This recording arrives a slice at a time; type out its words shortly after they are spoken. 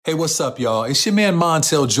Hey, what's up, y'all? It's your man,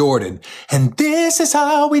 Montel Jordan, and this is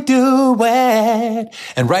how we do it.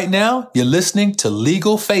 And right now, you're listening to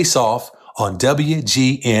Legal Face Off on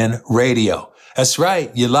WGN Radio. That's right.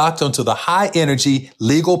 You're locked onto the high-energy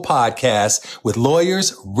legal podcast with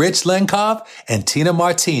lawyers Rich Lenkov and Tina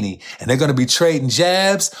Martini, and they're going to be trading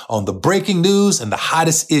jabs on the breaking news and the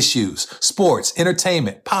hottest issues, sports,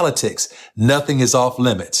 entertainment, politics. Nothing is off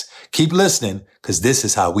limits. Keep listening, because this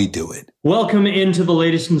is how we do it. Welcome into the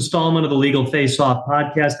latest installment of the Legal Face Off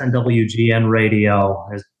podcast on WGN Radio.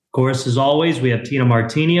 Of course, as always, we have Tina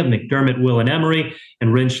Martini of McDermott, Will & Emery,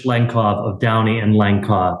 and Rich Lenkov of Downey and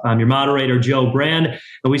Lenkov. I'm your moderator, Joe Brand,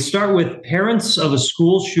 and we start with parents of a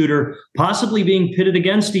school shooter possibly being pitted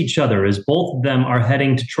against each other as both of them are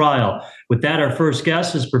heading to trial. With that, our first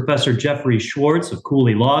guest is Professor Jeffrey Swartz of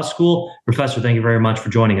Cooley Law School. Professor, thank you very much for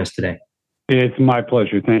joining us today. It's my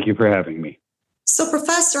pleasure. Thank you for having me. So,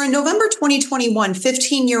 Professor, in November 2021,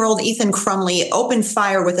 15-year-old Ethan Crumbley opened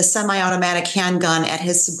fire with a semi-automatic handgun at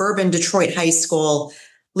his suburban Detroit high school,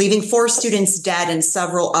 leaving 4 students dead and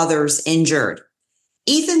several others injured.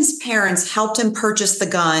 Ethan's parents helped him purchase the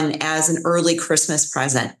gun as an early Christmas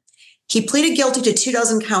present. He pleaded guilty to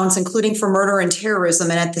 24 counts, including for murder and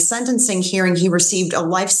terrorism, and at the sentencing hearing, he received a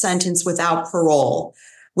life sentence without parole,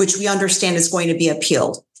 which we understand is going to be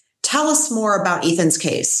appealed. Tell us more about Ethan's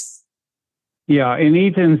case. Yeah, in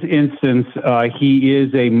Ethan's instance, he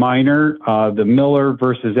is a minor. The Miller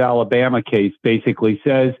versus Alabama case basically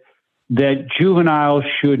says that juveniles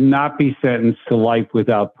should not be sentenced to life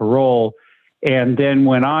without parole, and then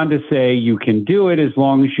went on to say you can do it as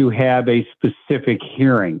long as you have a specific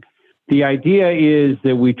hearing. The idea is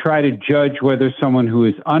that we try to judge whether someone who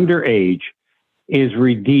is underage is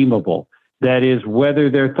redeemable. That is, whether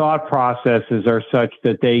their thought processes are such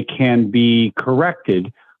that they can be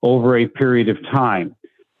corrected over a period of time.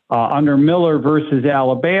 Under Miller versus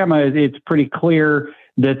Alabama, it's pretty clear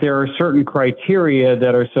that there are certain criteria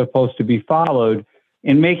that are supposed to be followed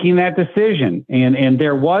in making that decision. And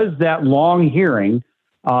there was that long hearing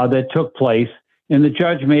that took place, and the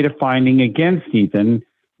judge made a finding against Ethan,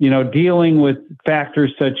 dealing with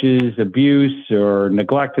factors such as abuse or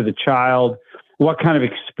neglect of the child, what kind of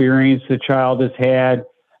experience the child has had,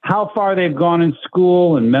 how far they've gone in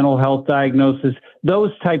school and mental health diagnosis, those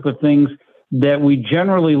type of things that we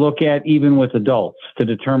generally look at even with adults to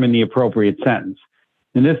determine the appropriate sentence.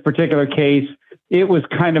 In this particular case, it was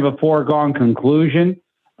kind of a foregone conclusion.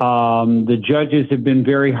 The judges have been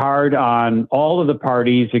very hard on all of the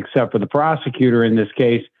parties except for the prosecutor in this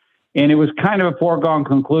case. And it was kind of a foregone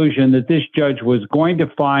conclusion that this judge was going to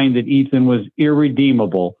find that Ethan was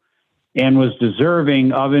irredeemable and was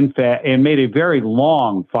deserving of, in fact, and made a very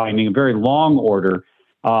long finding, a very long order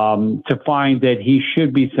to find that he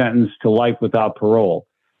should be sentenced to life without parole.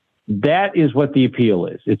 That is what the appeal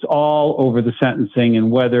is. It's all over the sentencing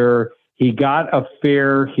and whether he got a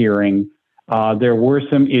fair hearing. There were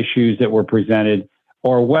some issues that were presented,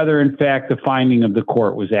 or whether, in fact, the finding of the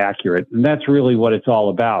court was accurate. And that's really what it's all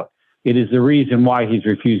about. It is the reason why he's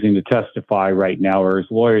refusing to testify right now, or his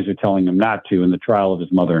lawyers are telling him not to in the trial of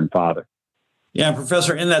his mother and father. Yeah,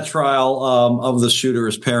 Professor, in that trial of the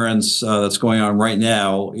shooter's parents that's going on right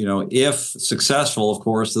now, if successful, of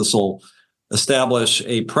course, this will establish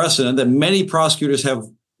a precedent that many prosecutors have,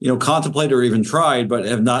 contemplated or even tried, but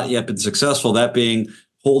have not yet been successful, that being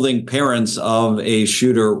holding parents of a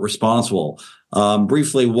shooter responsible.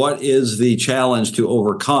 Briefly, what is the challenge to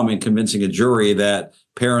overcome in convincing a jury that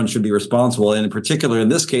parents should be responsible? And in particular, in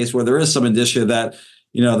this case, where there is some indicia that,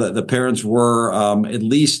 the parents were at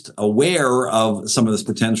least aware of some of this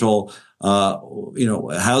potential,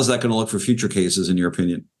 how's that going to look for future cases, in your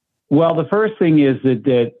opinion? Well, the first thing is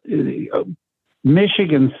that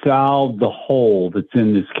Michigan solved the hole that's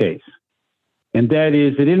in this case. And that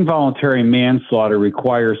is that involuntary manslaughter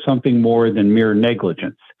requires something more than mere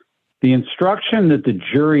negligence. The instruction that the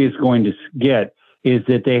jury is going to get is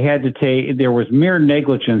that they had to there was mere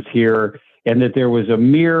negligence here, and that there was a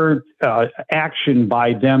mere action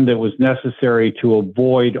by them that was necessary to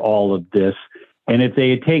avoid all of this. And if they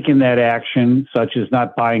had taken that action, such as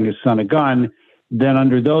not buying his son a gun, then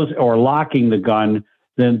under those, or locking the gun,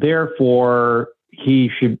 then therefore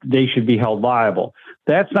they should be held liable.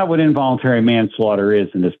 That's not what involuntary manslaughter is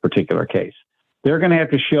in this particular case. They're going to have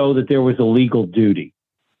to show that there was a legal duty.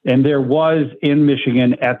 And there was, in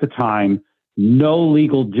Michigan at the time, no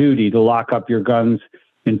legal duty to lock up your guns.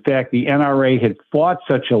 In fact, the NRA had fought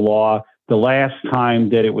such a law the last time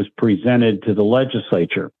that it was presented to the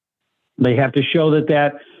legislature. They have to show that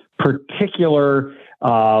that particular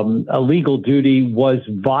legal duty was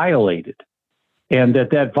violated, and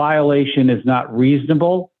that violation is not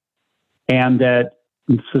reasonable, and that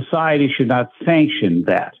Society should not sanction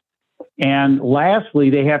that. And lastly,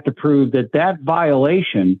 they have to prove that that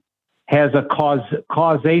violation has a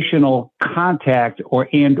causational contact or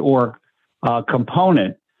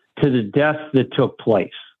component to the death that took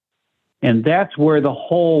place. And that's where the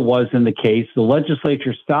hole was in the case. The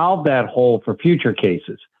legislature solved that hole for future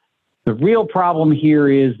cases. The real problem here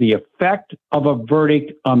is the effect of a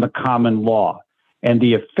verdict on the common law and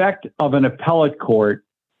the effect of an appellate court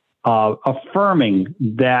affirming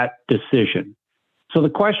that decision. So the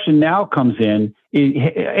question now comes in,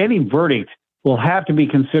 any verdict will have to be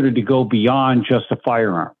considered to go beyond just a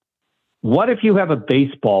firearm. What if you have a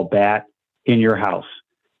baseball bat in your house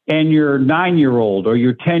and your 9-year-old or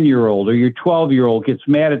your 10-year-old or your 12-year-old gets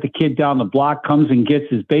mad at the kid down the block, comes and gets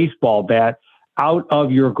his baseball bat out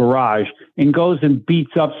of your garage and goes and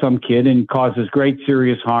beats up some kid and causes great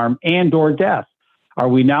serious harm and or death? Are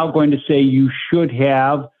we now going to say you should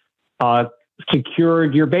have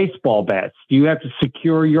secured your baseball bats? Do you have to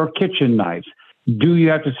secure your kitchen knives? Do you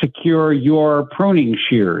have to secure your pruning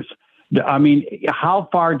shears? I mean, how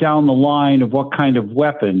far down the line of what kind of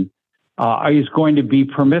weapon is going to be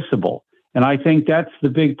permissible? And I think that's the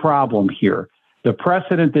big problem here. The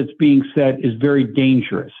precedent that's being set is very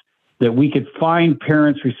dangerous, that we could find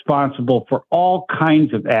parents responsible for all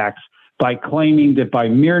kinds of acts by claiming that by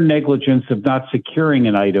mere negligence of not securing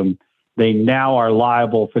an item, they now are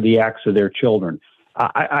liable for the acts of their children.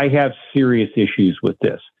 I have serious issues with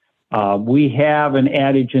this. We have an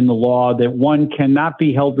adage in the law that one cannot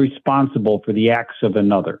be held responsible for the acts of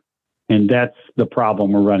another. And that's the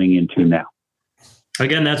problem we're running into now.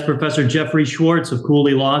 Again, that's Professor Jeffrey Swartz of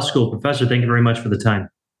Cooley Law School. Professor, thank you very much for the time.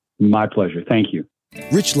 My pleasure. Thank you.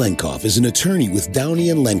 Rich Lenkoff is an attorney with Downey &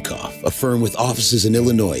 Lenkoff, a firm with offices in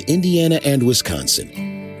Illinois, Indiana, and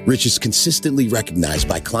Wisconsin. Rich is consistently recognized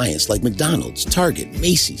by clients like McDonald's, Target,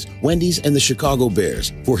 Macy's, Wendy's, and the Chicago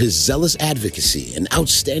Bears for his zealous advocacy and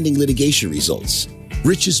outstanding litigation results.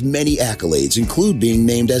 Rich's many accolades include being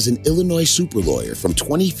named as an Illinois super lawyer from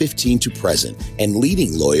 2015 to present and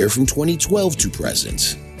leading lawyer from 2012 to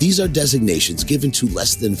present. These are designations given to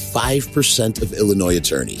less than 5% of Illinois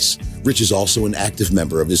attorneys. Rich is also an active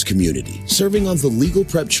member of his community, serving on the Legal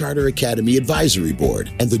Prep Charter Academy Advisory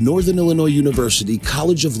Board and the Northern Illinois University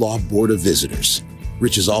College of Law Board of Visitors.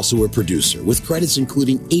 Rich is also a producer with credits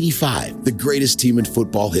including 85, The Greatest Team in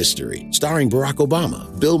Football History, starring Barack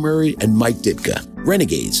Obama, Bill Murray, and Mike Ditka.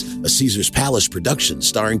 Renegades, a Caesar's Palace production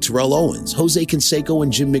starring Terrell Owens, Jose Canseco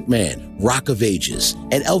and Jim McMahon, Rock of Ages,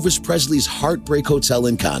 and Elvis Presley's Heartbreak Hotel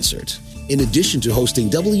in concert. In addition to hosting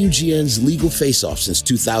WGN's Legal Face-Off since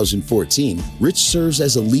 2014, Rich serves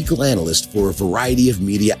as a legal analyst for a variety of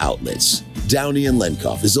media outlets. Downey &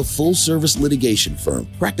 Lenkoff is a full-service litigation firm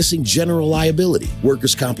practicing general liability,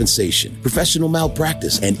 workers' compensation, professional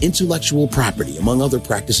malpractice, and intellectual property, among other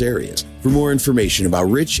practice areas. For more information about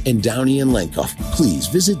Rich and Downey & Lenkoff, please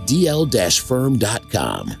visit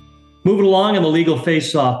dl-firm.com. Moving along in the Legal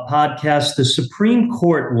Face-Off podcast, the Supreme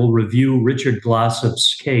Court will review Richard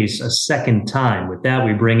Glossip's case a second time. With that,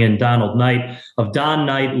 we bring in Donald Knight of Don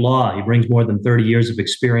Knight Law. He brings more than 30 years of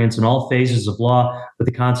experience in all phases of law with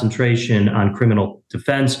a concentration on criminal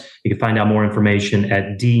defense. You can find out more information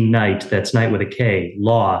at DKnight, that's Knight with a K,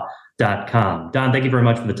 law.com. Don, thank you very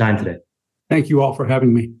much for the time today. Thank you all for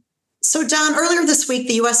having me. So, Don, earlier this week,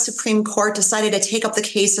 the U.S. Supreme Court decided to take up the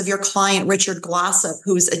case of your client, Richard Glossip,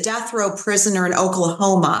 who's a death row prisoner in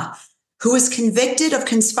Oklahoma, who was convicted of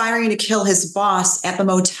conspiring to kill his boss at the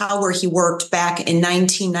motel where he worked back in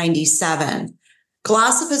 1997.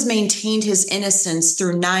 Glossip has maintained his innocence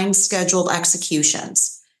through 9 scheduled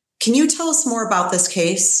executions. Can you tell us more about this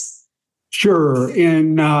case? Sure.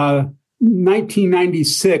 In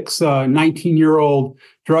 1996, a 19-year-old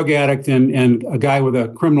drug addict and a guy with a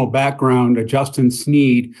criminal background, Justin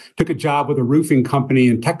Sneed, took a job with a roofing company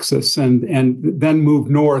in Texas and then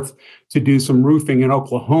moved north to do some roofing in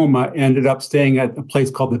Oklahoma, ended up staying at a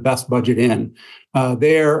place called the Best Budget Inn.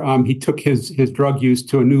 There, he took his drug use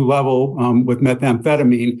to a new level with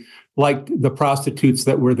methamphetamine, like the prostitutes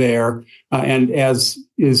that were there. And as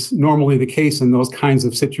is normally the case in those kinds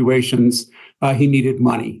of situations, he needed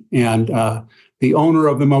money. And the owner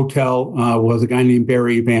of the motel was a guy named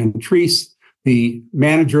Barry Van Treese. The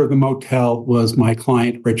manager of the motel was my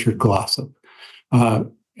client, Richard Glossip.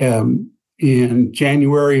 In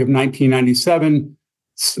January of 1997,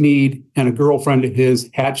 Sneed and a girlfriend of his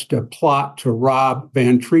hatched a plot to rob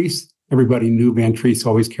Van Treese. Everybody knew Van Treese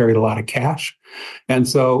always carried a lot of cash. And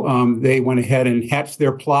so they went ahead and hatched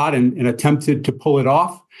their plot and attempted to pull it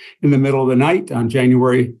off in the middle of the night on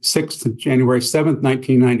January 6th and January 7th,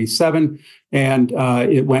 1997. And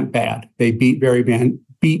it went bad. They beat Barry Van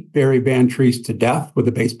beat Barry Bantrease to death with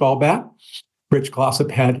a baseball bat. Rich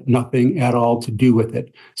Glossip had nothing at all to do with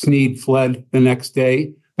it. Sneed fled the next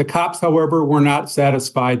day. The cops, however, were not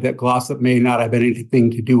satisfied that Glossip may not have anything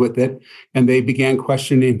to do with it, and they began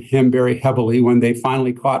questioning him very heavily. When they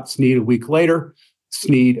finally caught Sneed a week later,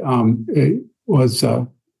 Sneed was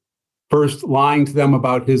first lying to them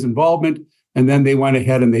about his involvement, and then they went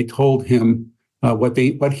ahead and they told him what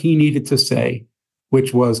he needed to say,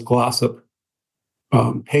 which was Glossip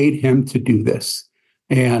paid him to do this.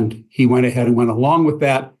 And he went ahead and went along with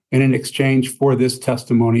that. And in exchange for this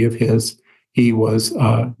testimony of his, he was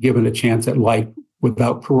given a chance at life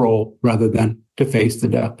without parole rather than to face the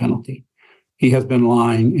death penalty. He has been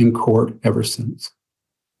lying in court ever since.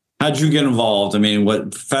 How'd you get involved? I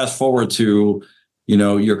mean, fast forward to,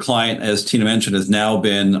 your client, as Tina mentioned, has now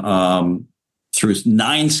been through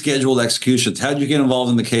 9 scheduled executions. How'd you get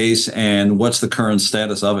involved in the case, and what's the current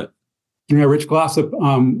status of it? Rich Glossip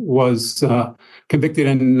was convicted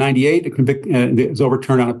in 98. It was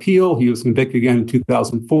overturned on appeal. He was convicted again in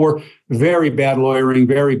 2004. Very bad lawyering,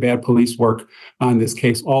 very bad police work on this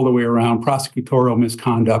case all the way around, prosecutorial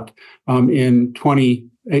misconduct. In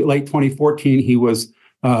late 2014, he was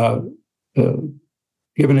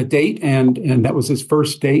given a date, and that was his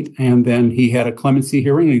first date. And then he had a clemency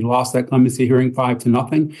hearing, and he lost that clemency hearing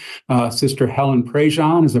 5-0. Sister Helen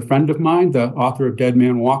Prejean is a friend of mine, the author of Dead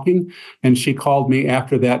Man Walking, and she called me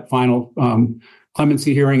after that final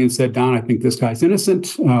clemency hearing and said, "Don, I think this guy's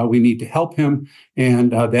innocent. We need to help him."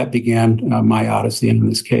 And that began my odyssey in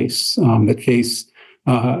this case.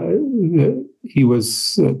 He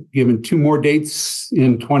was given 2 more dates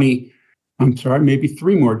in maybe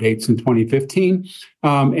 3 more dates in 2015.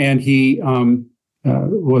 And he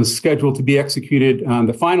was scheduled to be executed on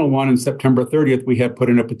the final one on September 30th. We had put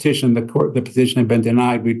in a petition. The petition had been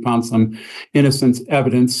denied. We'd found some innocence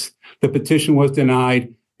evidence. The petition was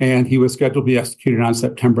denied, and he was scheduled to be executed on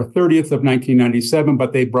September 30th of 1997,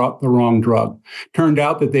 but they brought the wrong drug. Turned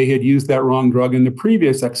out that they had used that wrong drug in the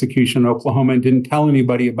previous execution in Oklahoma and didn't tell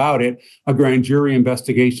anybody about it. A grand jury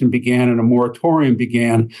investigation began and a moratorium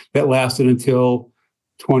began that lasted until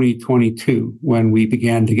 2022, when we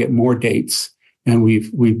began to get more dates. And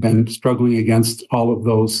we've been struggling against all of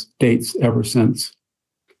those dates ever since.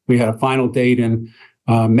 We had a final date in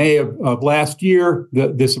May of last year.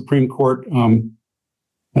 The Supreme Court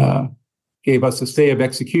gave us a stay of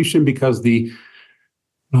execution because the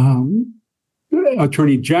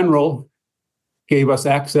Attorney General gave us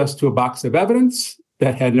access to a box of evidence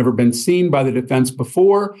that had never been seen by the defense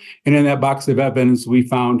before. And in that box of evidence, we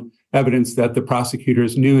found evidence that the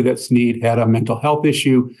prosecutors knew that Sneed had a mental health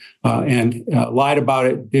issue and lied about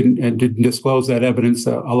it, didn't disclose that evidence,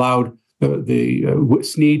 allowed the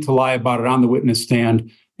Sneed to lie about it on the witness stand.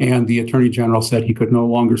 And the Attorney General said he could no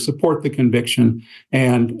longer support the conviction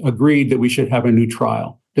and agreed that we should have a new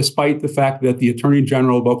trial. Despite the fact that the Attorney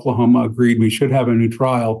General of Oklahoma agreed we should have a new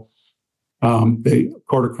trial, the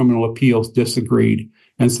Court of Criminal Appeals disagreed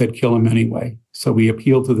and said kill him anyway. So we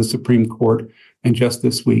appealed to the Supreme Court, and just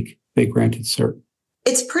this week they granted cert.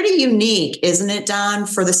 It's pretty unique, isn't it, Don,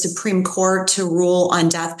 for the Supreme Court to rule on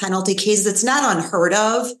death penalty cases? It's not unheard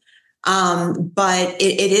of, but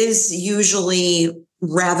it is usually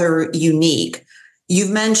rather unique. You've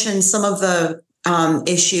mentioned some of the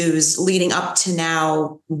issues leading up to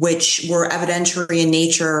now, which were evidentiary in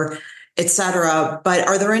nature, et cetera. But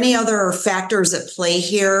are there any other factors at play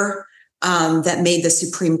here that made the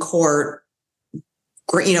Supreme Court,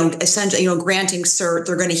 essentially, granting cert?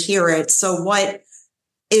 They're going to hear it. So what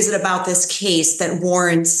is it about this case that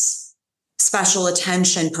warrants special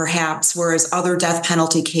attention, perhaps, whereas other death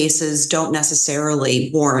penalty cases don't necessarily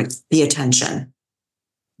warrant the attention?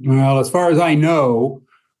 Well, as far as I know,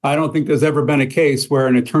 I don't think there's ever been a case where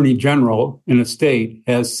an attorney general in a state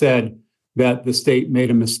has said that the state made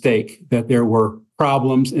a mistake, that there were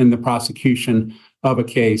problems in the prosecution of a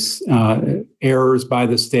case, errors by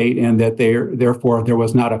the state, and that therefore there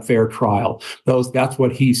was not a fair trial. That's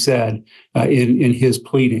what he said in his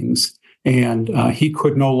pleadings. And he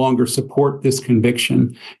could no longer support this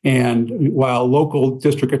conviction. And while local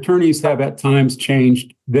district attorneys have at times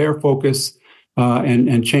changed their focus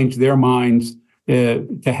and changed their minds,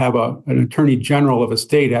 to have an attorney general of a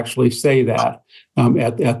state actually say that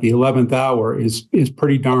at the 11th hour is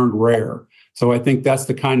pretty darn rare. So I think that's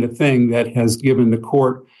the kind of thing that has given the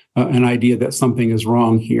court an idea that something is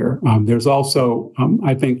wrong here. There's also,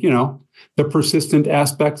 I think, the persistent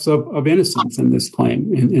aspects of innocence in this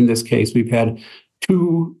claim. In this case, we've had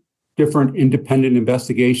 2 different independent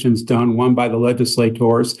investigations done, one by the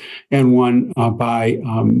legislators and one by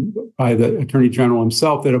the attorney general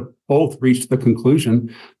himself, that have both reached the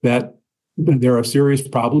conclusion that there are serious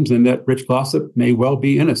problems and that Rich Glossip may well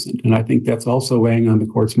be innocent. And I think that's also weighing on the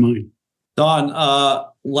court's mind. Don,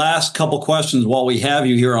 last couple questions while we have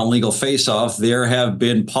you here on Legal Face Off. There have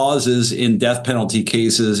been pauses in death penalty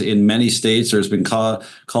cases in many states. There's been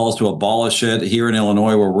calls to abolish it. Here in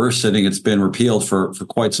Illinois, where we're sitting, it's been repealed for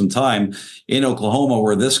quite some time. In Oklahoma,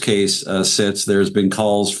 where this case sits, there's been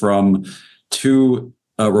calls from two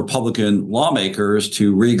Republican lawmakers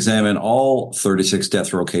to re-examine all 36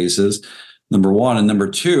 death row cases. Number one. And number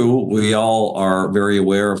two, we all are very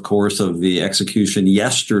aware, of course, of the execution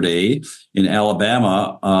yesterday in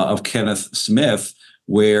Alabama of Kenneth Smith,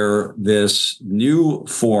 where this new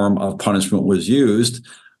form of punishment was used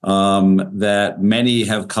that many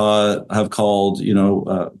have called,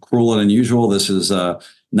 cruel and unusual. This is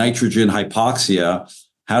nitrogen hypoxia.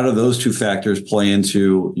 How do those two factors play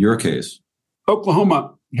into your case?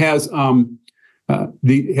 Oklahoma has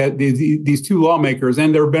these two lawmakers,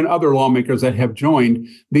 and there have been other lawmakers that have joined.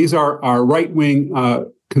 These are right-wing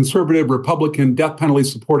conservative Republican death penalty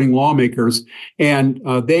supporting lawmakers, and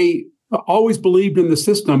they always believed in the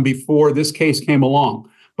system before this case came along.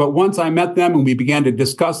 But once I met them and we began to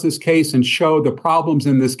discuss this case and show the problems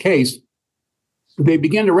in this case, they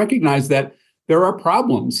began to recognize that there are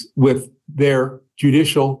problems with their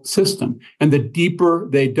judicial system. And the deeper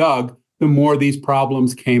they dug, the more these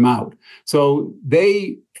problems came out. So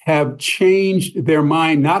they have changed their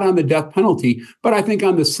mind, not on the death penalty, but I think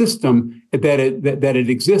on the system that it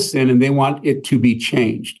exists in, and they want it to be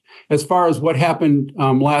changed. As far as what happened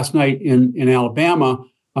last night in Alabama,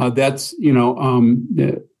 I think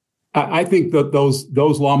that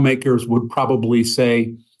those lawmakers would probably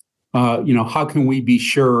say, how can we be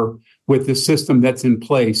sure with the system that's in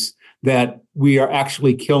place that we are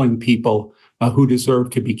actually killing people who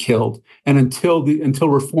deserve to be killed? And until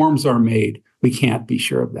reforms are made, we can't be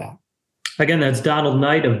sure of that. Again, that's Donald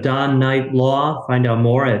Knight of Don Knight Law. Find out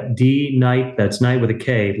more at dknight, that's Knight with a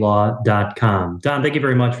K, law.com. Don, thank you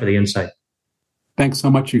very much for the insight. Thanks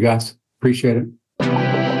so much, you guys. Appreciate it.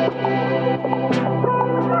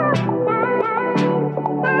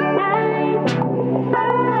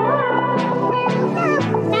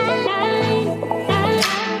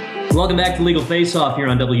 Welcome back to Legal Face Off here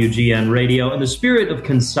on WGN Radio. In the spirit of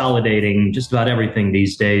consolidating just about everything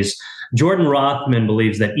these days, Jordan Rothman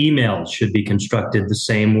believes that emails should be constructed the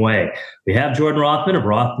same way. We have Jordan Rothman of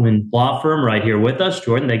Rothman Law Firm right here with us.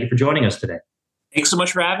 Jordan, thank you for joining us today. Thanks so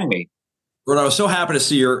much for having me. Jordan, I was so happy to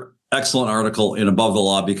see your excellent article in Above the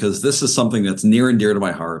Law, because this is something that's near and dear to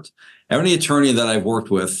my heart. Every attorney that I've worked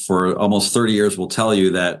with for almost 30 years will tell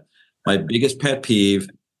you that my biggest pet peeve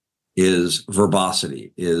is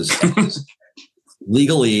verbosity, is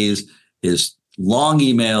legalese, is long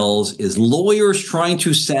emails, is lawyers trying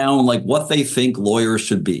to sound like what they think lawyers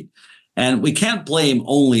should be. And we can't blame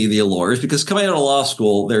only the lawyers, because coming out of law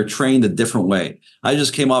school, they're trained a different way. I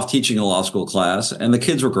just came off teaching a law school class, and the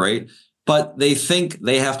kids were great, but they think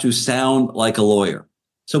they have to sound like a lawyer.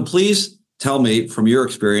 So please tell me, from your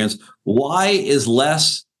experience, why is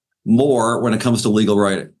less more when it comes to legal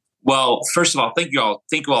writing? Well, first of all, thank you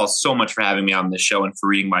all so much for having me on this show and for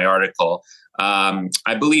reading my article.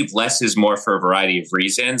 I believe less is more for a variety of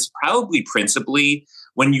reasons. Probably principally,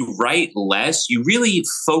 when you write less, you really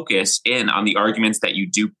focus in on the arguments that you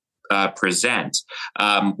do present.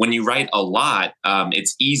 When you write a lot,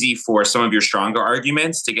 it's easy for some of your stronger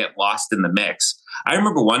arguments to get lost in the mix. I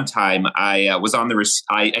remember one time I was on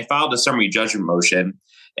I filed a summary judgment motion,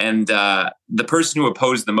 and the person who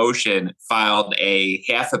opposed the motion filed a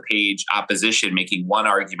half a page opposition, making one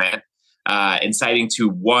argument and citing to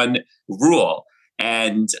one rule.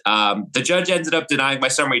 And the judge ended up denying my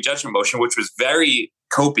summary judgment motion, which was very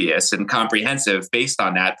copious and comprehensive based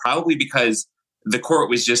on that, probably because the court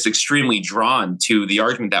was just extremely drawn to the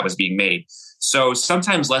argument that was being made. So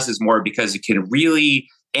sometimes less is more, because it can really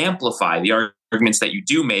amplify the arguments that you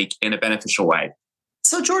do make in a beneficial way.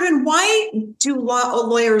 So, Jordan, why do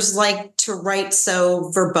lawyers like to write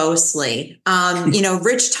so verbosely?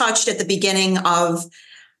 Rich touched at the beginning of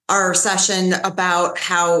our session about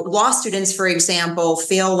how law students, for example,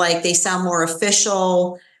 feel like they sound more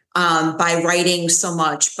official by writing so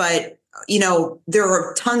much. But, there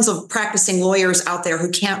are tons of practicing lawyers out there who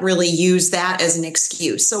can't really use that as an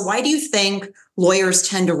excuse. So why do you think lawyers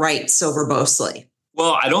tend to write so verbosely?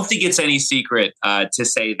 Well, I don't think it's any secret to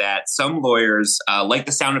say that some lawyers like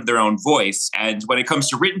the sound of their own voice. And when it comes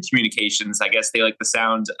to written communications, I guess they like the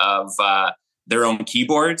sound of their own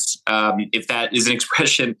keyboards, if that is an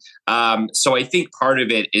expression. So I think part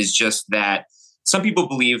of it is just that some people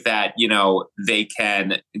believe that, they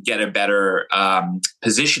can get a better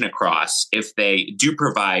position across if they do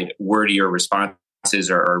provide wordier responses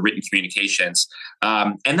or written communications.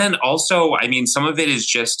 And then also, I mean, some of it is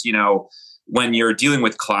just, when you're dealing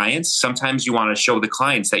with clients, sometimes you want to show the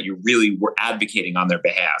clients that you really were advocating on their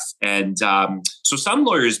behalf. And so some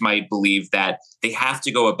lawyers might believe that they have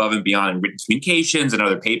to go above and beyond in written communications and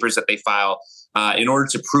other papers that they file in order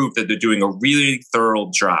to prove that they're doing a really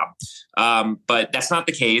thorough job. But that's not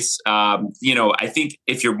the case. I think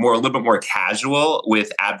if you're a little bit more casual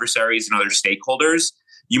with adversaries and other stakeholders,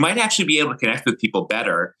 you might actually be able to connect with people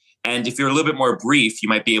better. And if you're a little bit more brief, you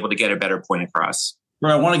might be able to get a better point across.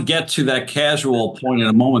 Right, I want to get to that casual point in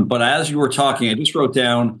a moment, but as you were talking, I just wrote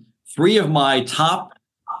down 3 of my top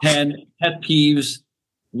 10 pet peeve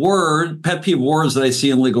words that I see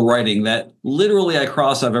in legal writing that literally I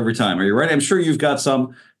cross off every time. Are you ready? I'm sure you've got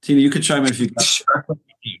some. Tina, you could chime in if you've got some. Sure.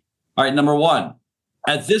 All right, number 1,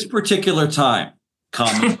 at this particular time,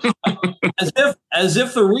 comma, as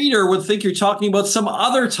if the reader would think you're talking about some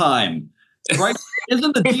other time, right?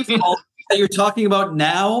 Isn't the default that you're talking about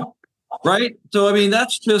now? Right. So, I mean,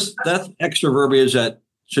 that's extra verbiage that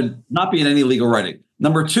should not be in any legal writing.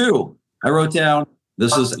 Number 2, I wrote down,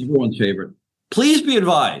 this is everyone's favorite. Please be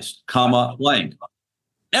advised, comma, blank.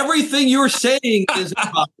 Everything you're saying is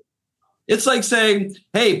advised. It's like saying,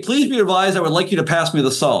 hey, please be advised, I would like you to pass me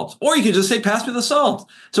the salt. Or you could just say, pass me the salt.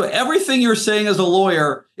 So everything you're saying as a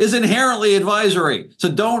lawyer is inherently advisory.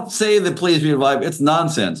 So don't say that please be advised. It's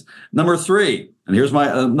nonsense. Number 3, and here's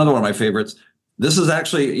another one of my favorites. This is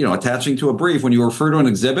actually, attaching to a brief. When you refer to an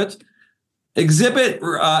exhibit, please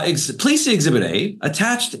see Exhibit A,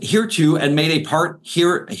 attached hereto and made a part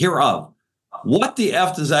hereof. What the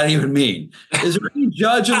F does that even mean? Is there any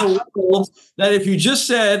judge in the world that if you just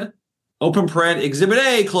said, open paren, Exhibit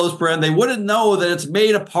A, close paren, they wouldn't know that it's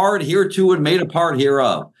made a part hereto and made a part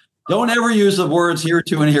hereof? Don't ever use the words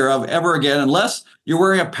hereto and hereof ever again, unless you're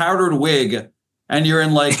wearing a powdered wig and you're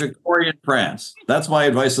in like Victorian France. That's my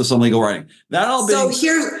advice to some legal writing. So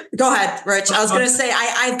here, go ahead, Rich. I was going to say,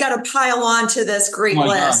 I've got to pile on to this great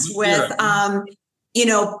list with,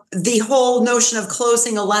 the whole notion of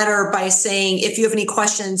closing a letter by saying, if you have any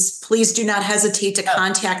questions, please do not hesitate to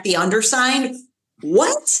contact the undersigned.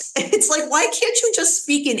 What? It's like, why can't you just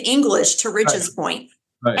speak in English, to Rich's point?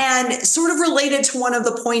 Right. And sort of related to one of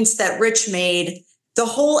the points that Rich made, the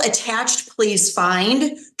whole attached please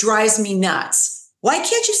find drives me nuts. Why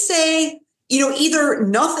can't you say, either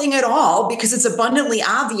nothing at all, because it's abundantly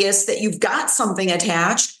obvious that you've got something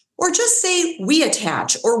attached, or just say we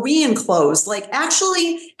attach or we enclose, like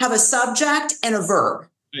actually have a subject and a verb.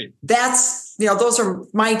 Right. That's, those are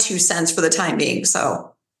my 2 cents for the time being.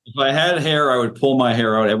 So if I had hair, I would pull my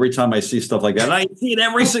hair out every time I see stuff like that. And I see it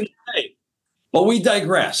every single day. But we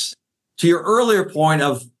digress. To your earlier point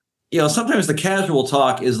of, sometimes the casual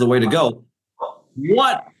talk is the way to go.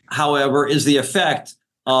 What, however, is the effect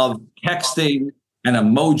of texting and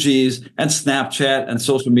emojis and Snapchat and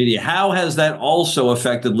social media? How has that also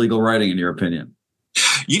affected legal writing, in your opinion?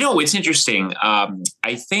 It's interesting.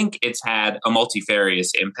 I think it's had a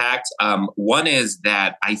multifarious impact. One is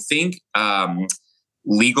that I think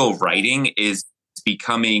legal writing is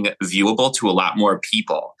becoming viewable to a lot more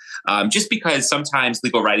people. Just because sometimes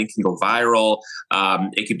legal writing can go viral,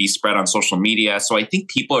 it could be spread on social media. So I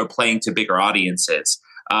think people are playing to bigger audiences.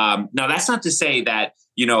 Now, that's not to say that,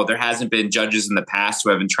 there hasn't been judges in the past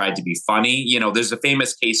who haven't tried to be funny. There's a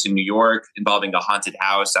famous case in New York involving a haunted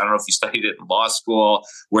house. I don't know if you studied it in law school,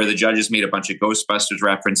 where the judges made a bunch of Ghostbusters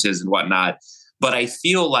references and whatnot. But I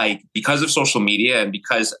feel like because of social media and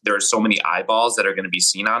because there are so many eyeballs that are going to be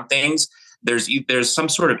seen on things, there's some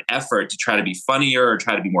sort of effort to try to be funnier or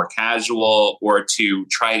try to be more casual or to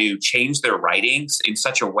try to change their writings in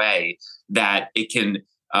such a way that it can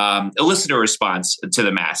elicit a response to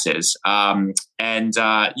the masses.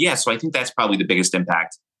 So I think that's probably the biggest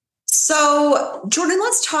impact. So, Jordan,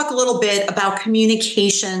 let's talk a little bit about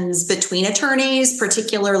communications between attorneys,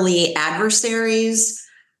 particularly adversaries.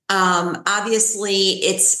 Obviously,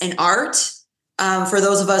 it's an art. For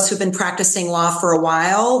those of us who've been practicing law for a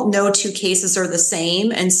while, no 2 cases are the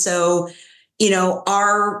same. And so,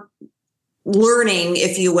 our learning,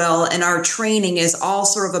 if you will, and our training is all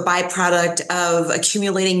sort of a byproduct of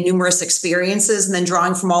accumulating numerous experiences and then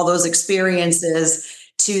drawing from all those experiences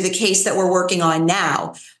to the case that we're working on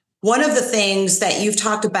now. One of the things that you've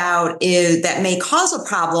talked about is that may cause a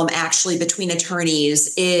problem actually between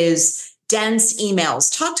attorneys is dense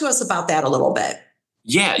emails. Talk to us about that a little bit.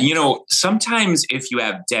 Yeah, sometimes if you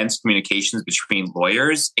have dense communications between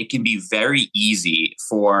lawyers, it can be very easy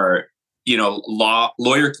for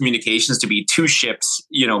lawyer communications to be 2 ships,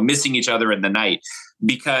 missing each other in the night,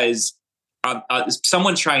 because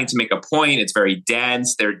someone's trying to make a point. It's very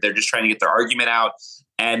dense. They're just trying to get their argument out.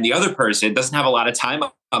 and the other person doesn't have a lot of time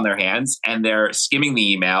on their hands, and they're skimming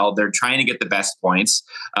the email. They're trying to get the best points,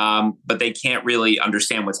 but they can't really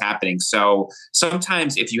understand what's happening. So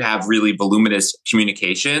sometimes if you have really voluminous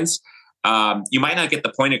communications, you might not get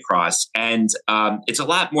the point across. And it's a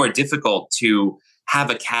lot more difficult to have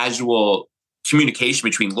a casual communication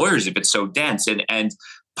between lawyers if it's so dense. And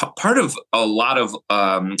part of a lot of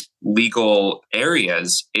legal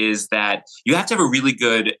areas is that you have to have a really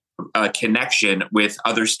good connection with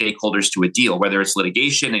other stakeholders to a deal, whether it's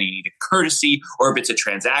litigation and you need a courtesy, or if it's a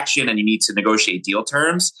transaction and you need to negotiate deal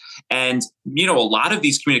terms. And, a lot of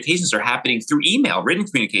these communications are happening through email, written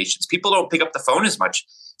communications. People don't pick up the phone as much.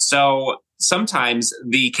 So sometimes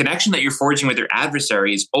the connection that you're forging with your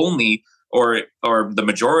adversary is only, or the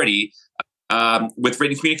majority, with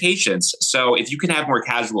written communications. So if you can have more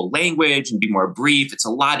casual language and be more brief, it's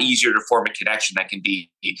a lot easier to form a connection that can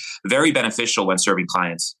be very beneficial when serving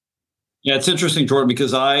clients. Yeah, it's interesting, Jordan,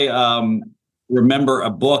 because I remember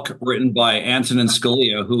a book written by Antonin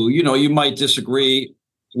Scalia, who, you might disagree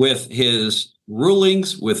with his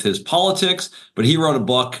rulings, with his politics, but he wrote a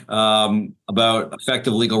book about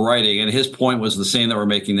effective legal writing. And his point was the same that we're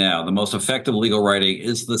making now. The most effective legal writing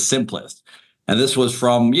is the simplest. And this was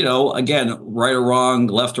from, again, right or wrong,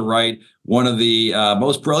 left or right, one of the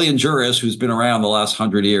most brilliant jurists who's been around the last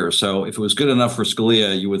 100 years. So if it was good enough for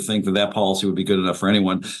Scalia, you would think that policy would be good enough for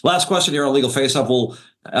anyone. Last question here on Legal Face-Off. Well,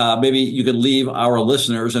 maybe you could leave our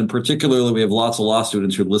listeners, and particularly we have lots of law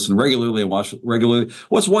students who listen regularly and watch regularly.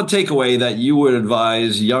 What's one takeaway that you would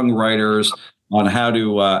advise young writers on how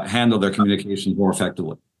to handle their communications more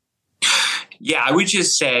effectively? Yeah, I would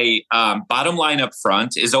just say bottom line up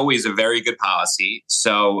front is always a very good policy.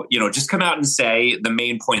 So, just come out and say the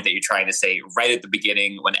main point that you're trying to say right at the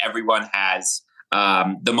beginning when everyone has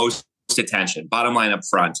the most attention, bottom line up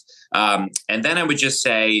front. And then I would just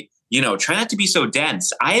say, try not to be so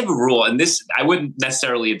dense. I have a rule, and this, I wouldn't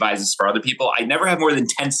necessarily advise this for other people. I never have more than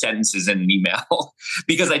 10 sentences in an email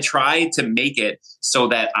because I try to make it so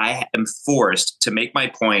that I am forced to make my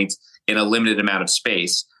point in a limited amount of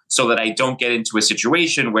space, so that I don't get into a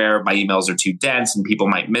situation where my emails are too dense and people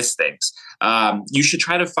might miss things. You should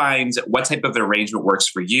try to find what type of an arrangement works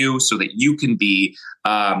for you so that you can be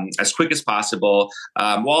as quick as possible,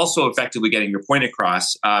 while also effectively getting your point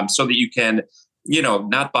across, so that you can,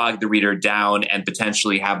 not bog the reader down and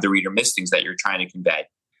potentially have the reader miss things that you're trying to convey.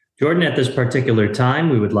 Jordan, at this particular time,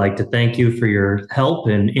 we would like to thank you for your help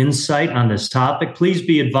and insight on this topic. Please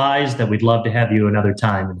be advised that we'd love to have you another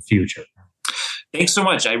time in the future. Thanks so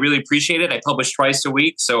much. I really appreciate it. I publish twice a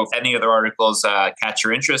week, so if any other articles catch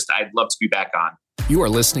your interest, I'd love to be back on. You are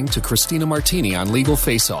listening to Christina Martini on Legal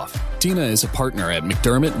Face-Off. Tina is a partner at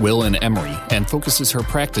McDermott, Will & Emery and focuses her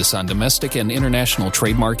practice on domestic and international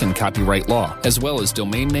trademark and copyright law, as well as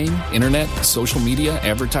domain name, internet, social media,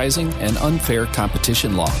 advertising, and unfair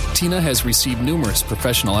competition law. Tina has received numerous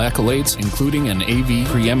professional accolades, including an AV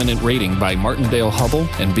preeminent rating by Martindale-Hubbell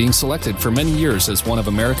and being selected for many years as one of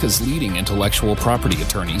America's leading intellectual property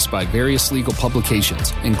attorneys by various legal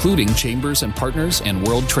publications, including Chambers and Partners and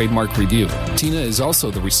World Trademark Review. Tina is also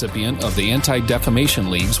the recipient of the Anti-Defamation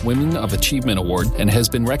League's Women of Achievement Award and has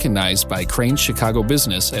been recognized by Crain's Chicago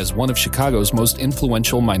Business as one of Chicago's most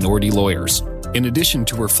influential minority lawyers. In addition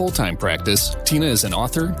to her full-time practice, Tina is an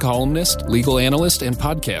author, columnist, legal analyst, and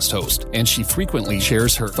podcast host, and she frequently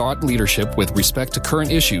shares her thought leadership with respect to current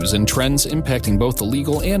issues and trends impacting both the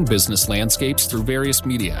legal and business landscapes through various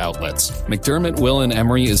media outlets. McDermott, Will &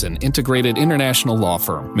 Emery is an integrated international law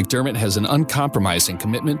firm. McDermott has an uncompromising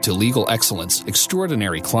commitment to legal excellence,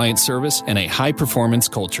 extraordinary client service, and a high-performance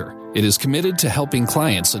culture. It is committed to helping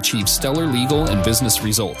clients achieve stellar legal and business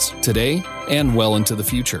results today and well into the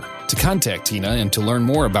future. To contact Tina and to learn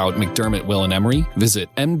more about McDermott, Will & Emery, visit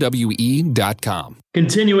MWE.com.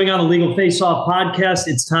 Continuing on the Legal Face-Off podcast,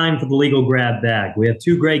 it's time for the Legal Grab Bag. We have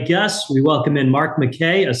two great guests. We welcome in Mark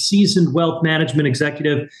McKay, a seasoned wealth management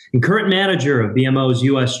executive and current manager of BMO's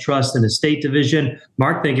U.S. Trust and Estate Division.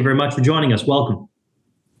 Mark, thank you very much for joining us. Welcome.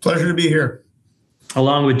 Pleasure to be here.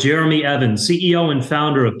 Along with Jeremy Evans, CEO and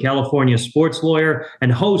founder of California Sports Lawyer and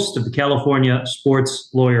host of the California Sports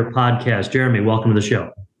Lawyer podcast. Jeremy, welcome to the show.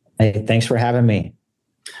 Hey, thanks for having me.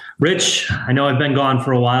 Rich, I know I've been gone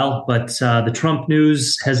for a while, but the Trump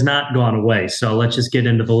news has not gone away. So let's just get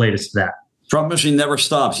into the latest of that. Trump machine never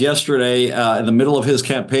stops. Yesterday, in the middle of his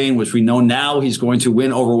campaign, which we know now he's going to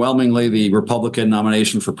win overwhelmingly the Republican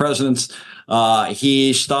nomination for president,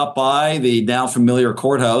 he stopped by the now familiar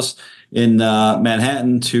courthouse in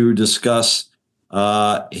Manhattan to discuss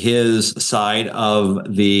his side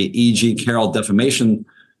of the E.G. Carroll defamation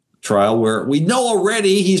trial, where we know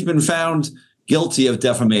already he's been found guilty of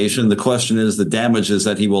defamation. The question is the damages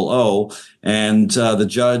that he will owe. And the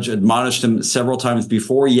judge admonished him several times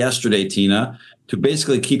before yesterday, Tina, to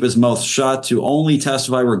basically keep his mouth shut, to only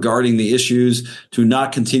testify regarding the issues, to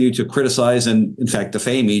not continue to criticize and, in fact,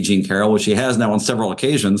 defame E. Jean Carroll, which he has now on several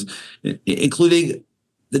occasions, including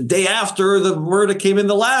the day after the verdict came in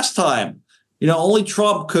the last time. Only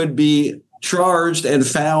Trump could be charged and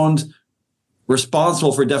found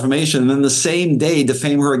responsible for defamation, and then the same day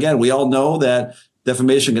defame her again. We all know that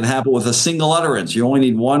defamation can happen with a single utterance. You only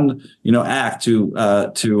need one, act to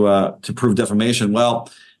prove defamation. Well,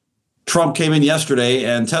 Trump came in yesterday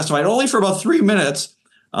and testified only for about 3 minutes,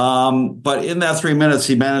 but in that 3 minutes,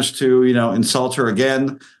 he managed to, insult her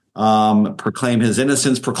again, proclaim his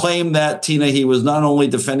innocence, proclaim that, Tina, he was not only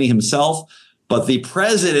defending himself, but the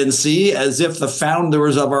presidency, as if the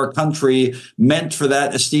founders of our country meant for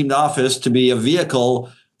that esteemed office to be a vehicle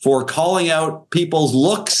for calling out people's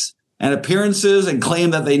looks and appearances and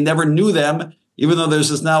claim that they never knew them, even though there's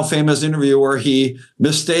this now famous interview where he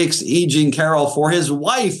mistakes E. Jean Carroll for his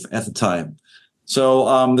wife at the time.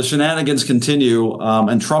 So the shenanigans continue,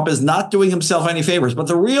 and Trump is not doing himself any favors. But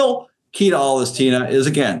the real key to all this, Tina, is,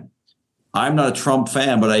 again, I'm not a Trump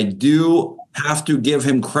fan, but I do have to give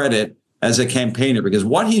him credit as a campaigner, because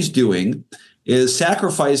what he's doing is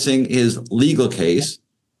sacrificing his legal case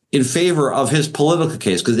in favor of his political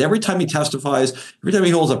case. Because every time he testifies, every time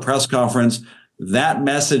he holds a press conference, that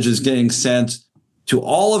message is getting sent to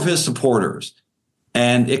all of his supporters.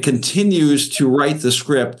 And it continues to write the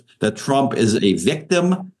script that Trump is a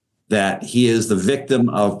victim, that he is the victim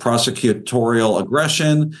of prosecutorial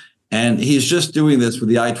aggression. And he's just doing this with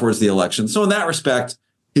the eye towards the election. So in that respect,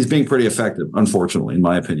 he's being pretty effective, unfortunately, in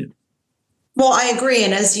my opinion. Well, I agree.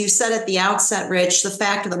 And as you said at the outset, Rich, the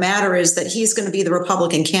fact of the matter is that he's going to be the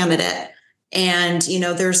Republican candidate. And,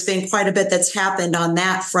 there's been quite a bit that's happened on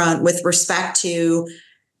that front with respect to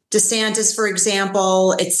DeSantis, for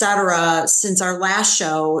example, et cetera, since our last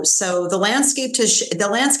show. So the landscape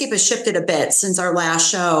has shifted a bit since our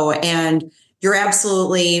last show. And you're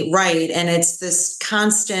absolutely right. And it's this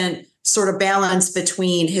constant sort of balance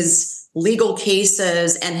between his legal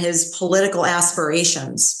cases and his political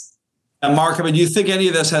aspirations. And Mark, do you think any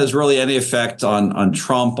of this has really any effect on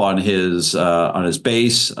Trump, on his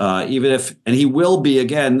base, even if, and he will be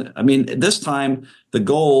again, this time the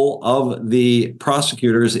goal of the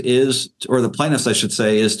prosecutors is, or the plaintiffs, I should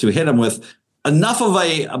say, is to hit him with enough of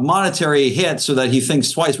a monetary hit so that he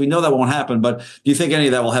thinks twice. We know that won't happen, but do you think any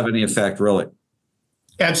of that will have any effect, really?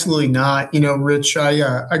 Absolutely not. Rich,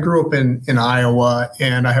 I grew up in Iowa,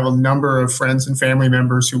 and I have a number of friends and family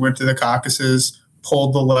members who went to the caucuses,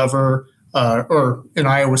 pulled the lever, or in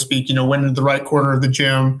Iowa speak, went into the right corner of the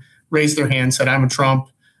gym, raised their hand, said, I'm a Trump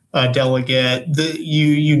delegate.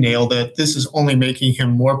 You nailed it. This is only making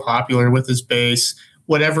him more popular with his base.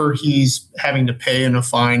 Whatever he's having to pay in a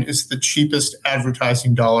fine is the cheapest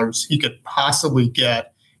advertising dollars he could possibly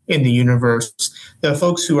get in the universe. The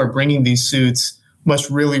folks who are bringing these suits must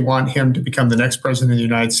really want him to become the next president of the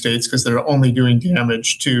United States, because they're only doing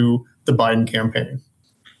damage to the Biden campaign.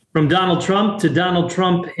 From Donald Trump to Donald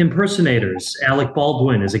Trump impersonators, Alec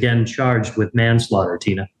Baldwin is again charged with manslaughter,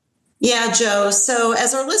 Tina. Yeah, Joe. So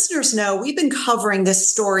as our listeners know, we've been covering this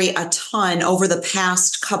story a ton over the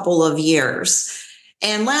past couple of years.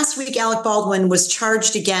 And last week, Alec Baldwin was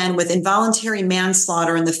charged again with involuntary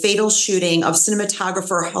manslaughter in the fatal shooting of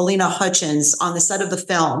cinematographer Helena Hutchins on the set of the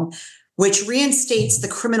film, which reinstates the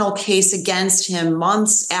criminal case against him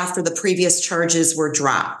months after the previous charges were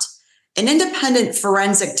dropped. An independent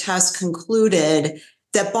forensic test concluded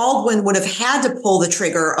that Baldwin would have had to pull the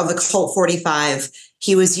trigger of the Colt 45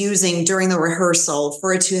 he was using during the rehearsal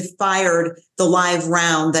for it to have fired the live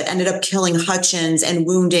round that ended up killing Hutchins and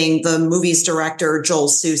wounding the movie's director, Joel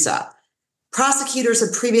Sousa. Prosecutors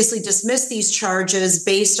had previously dismissed these charges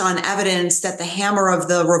based on evidence that the hammer of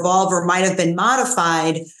the revolver might have been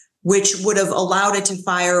modified, which would have allowed it to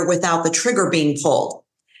fire without the trigger being pulled.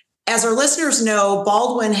 As our listeners know,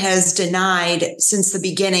 Baldwin has denied since the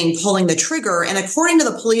beginning pulling the trigger. And according to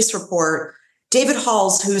the police report, David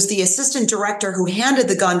Halls, who's the assistant director who handed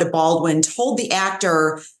the gun to Baldwin, told the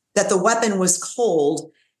actor that the weapon was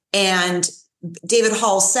cold. And David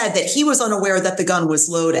Halls said that he was unaware that the gun was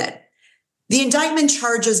loaded. The indictment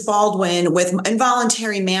charges Baldwin with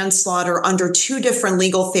involuntary manslaughter under two different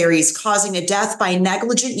legal theories, causing a death by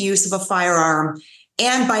negligent use of a firearm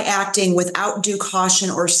and by acting without due caution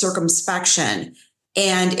or circumspection.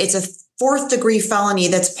 And it's a fourth degree felony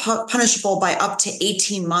that's punishable by up to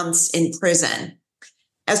 18 months in prison.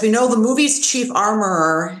 As we know, the movie's chief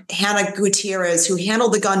armorer, Hannah Gutierrez, who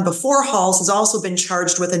handled the gun before Halls, has also been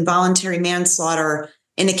charged with involuntary manslaughter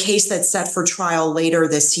in a case that's set for trial later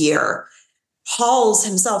this year. Halls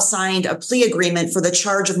himself signed a plea agreement for the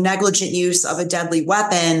charge of negligent use of a deadly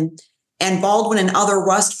weapon, and Baldwin and other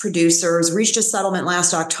Rust producers reached a settlement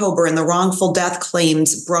last October in the wrongful death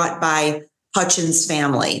claims brought by Hutchins'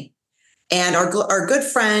 family. And our good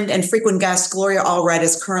friend and frequent guest, Gloria Allred,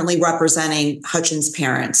 is currently representing Hutchins'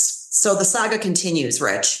 parents. So the saga continues,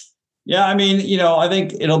 Rich. Yeah, I mean, I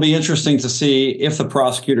think it'll be interesting to see if the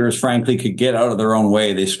prosecutors, frankly, could get out of their own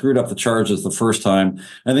way. They screwed up the charges the first time.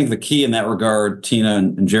 I think the key in that regard, Tina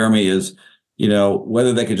and Jeremy, is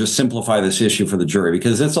whether they could just simplify this issue for the jury,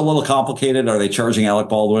 because it's a little complicated. Are they charging Alec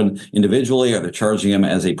Baldwin individually? Are they charging him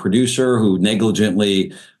as a producer who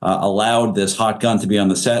negligently allowed this hot gun to be on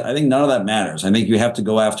the set? I think none of that matters. I think you have to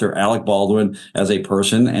go after Alec Baldwin as a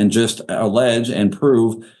person and just allege and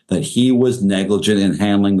prove that he was negligent in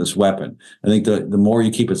handling this weapon. I think the more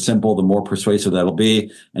you keep it simple, the more persuasive that'll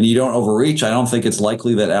be. And you don't overreach. I don't think it's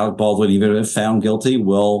likely that Alec Baldwin, even if found guilty,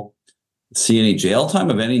 will see any jail time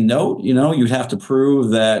of any note. You'd have to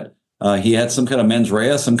prove that he had some kind of mens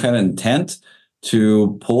rea, some kind of intent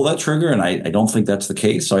to pull that trigger. And I don't think that's the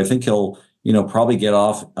case. So I think he'll, probably get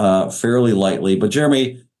off fairly lightly. But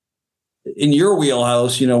Jeremy, in your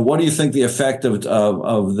wheelhouse, what do you think the effect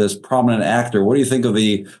of this prominent actor, what do you think of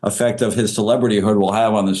the effect of his celebrityhood will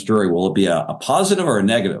have on this jury? Will it be a positive or a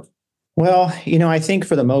negative? Well, I think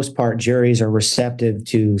for the most part, juries are receptive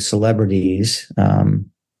to celebrities,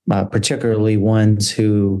 particularly ones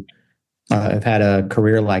who have had a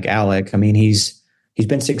career like Alec. I mean, he's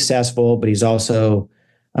been successful, but he's also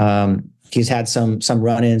he's had some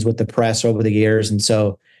run-ins with the press over the years, and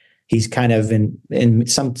so he's kind of in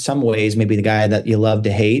some ways maybe the guy that you love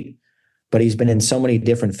to hate. But he's been in so many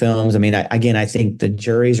different films. I mean, I think the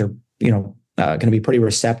juries are going to be pretty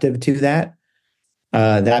receptive to that.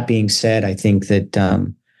 That being said, I think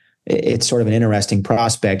that it's sort of an interesting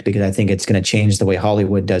prospect because I think it's going to change the way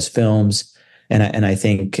Hollywood does films. And I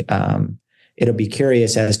think it'll be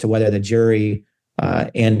curious as to whether the jury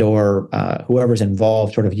and or whoever's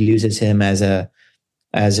involved sort of uses him as an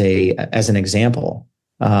example.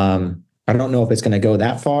 I don't know if it's going to go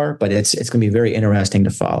that far, but it's going to be very interesting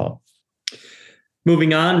to follow.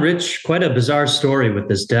 Moving on, Rich, quite a bizarre story with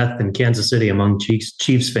this death in Kansas City among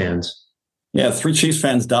Chiefs fans. Yeah, 3 Chiefs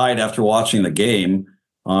fans died after watching the game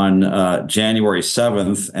on January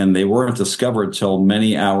 7th, and they weren't discovered till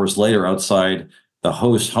many hours later outside the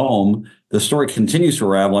host home. The story continues to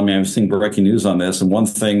unravel. I mean, I've seen breaking news on this, and one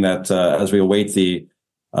thing that as we await the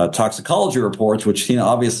toxicology reports, which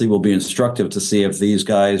obviously will be instructive to see if these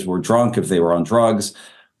guys were drunk, if they were on drugs,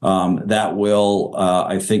 that will,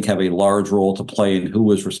 I think, have a large role to play in who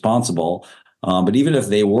was responsible. But even if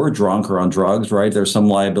they were drunk or on drugs, right, there's some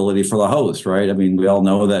liability for the host, right? I mean, we all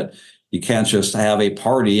know that you can't just have a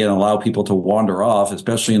party and allow people to wander off,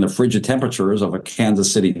 especially in the frigid temperatures of a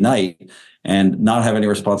Kansas City night, and not have any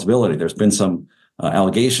responsibility. There's been some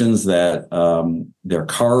allegations that their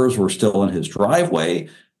cars were still in his driveway.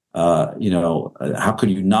 How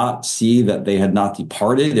could you not see that they had not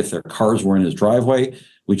departed if their cars were in his driveway?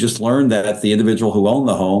 We just learned that the individual who owned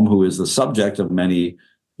the home, who is the subject of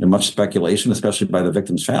much speculation, especially by the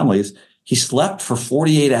victims' families, he slept for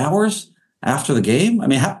 48 hours after the game. I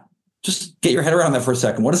mean, just get your head around that for a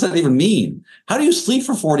second. What does that even mean? How do you sleep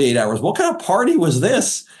for 48 hours? What kind of party was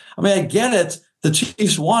this? I mean, I get it. The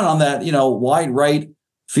Chiefs won on that, wide right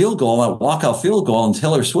field goal, that walkout field goal, and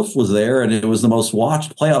Taylor Swift was there, and it was the most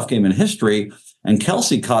watched playoff game in history, and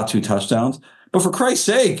Kelsey caught 2 touchdowns. But for Christ's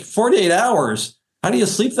sake, 48 hours, how do you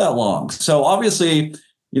sleep that long? So obviously,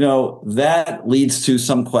 that leads to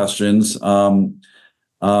some questions. I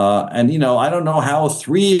don't know how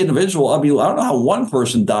 3 individuals, I don't know how one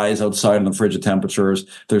person dies outside in the frigid temperatures.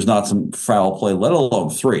 There's not some foul play, let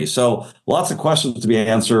alone 3. So lots of questions to be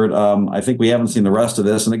answered. I think we haven't seen the rest of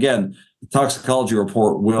this. And again, the toxicology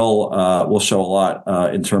report will show a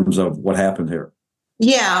lot in terms of what happened here.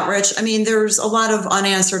 Yeah, Rich. I mean, there's a lot of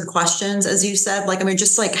unanswered questions, as you said,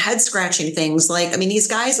 just head scratching things. These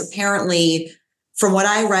guys apparently, from what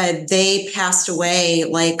I read, they passed away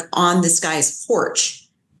on this guy's porch.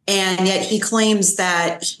 And yet he claims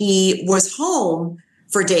that he was home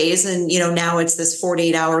for days. And, now it's this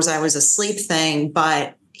 48 hours I was asleep thing.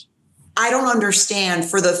 But I don't understand,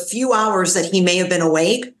 for the few hours that he may have been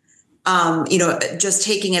awake, just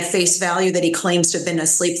taking at face value that he claims to have been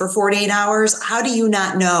asleep for 48 hours. How do you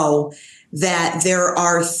not know that there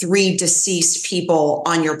are 3 deceased people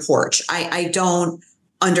on your porch? I don't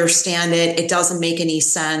understand it. It doesn't make any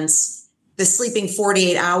sense. The sleeping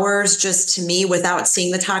 48 hours, just to me, without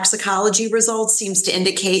seeing the toxicology results, seems to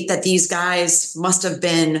indicate that these guys must have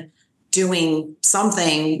been doing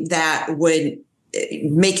something that would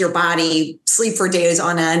make your body sleep for days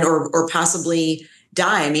on end or possibly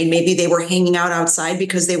die. I mean, maybe they were hanging out outside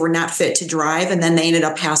because they were not fit to drive, and then they ended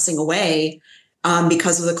up passing away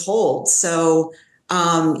because of the cold. So,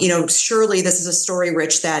 surely this is a story,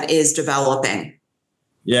 Rich, that is developing.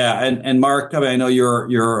 Yeah, and Mark, I mean, I know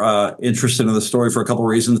you're interested in the story for a couple of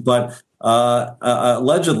reasons, but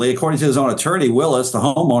allegedly, according to his own attorney, Willis, the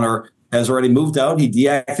homeowner, has already moved out. He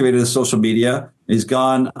deactivated his social media. He's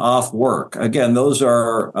gone off work. Again, those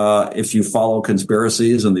are, if you follow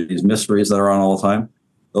conspiracies and these mysteries that are on all the time,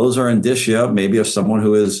 those are indicia maybe of someone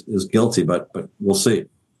who is guilty, but we'll see.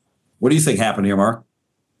 What do you think happened here, Mark?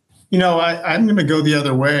 I'm going to go the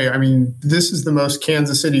other way. I mean, this is the most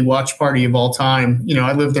Kansas City watch party of all time.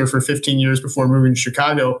 I lived there for 15 years before moving to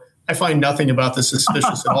Chicago. I find nothing about this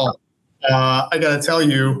suspicious at all. I got to tell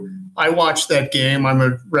you, I watched that game. I'm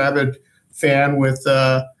a rabid fan with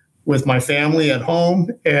my family at home,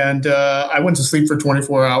 and I went to sleep for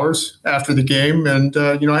 24 hours after the game, and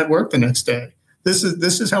I had work the next day. This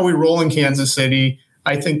is how we roll in Kansas City.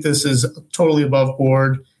 I think this is totally above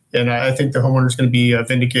board, and I think the homeowner is going to be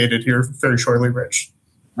vindicated here very shortly, Rich.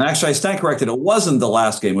 Actually, I stand corrected. It wasn't the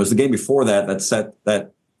last game. It was the game before that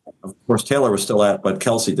that, of course, Taylor was still at, but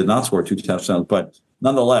Kelsey did not score 2 touchdowns. But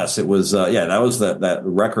nonetheless, it was, that was that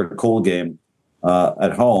record cold game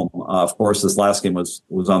at home. Of course, this last game was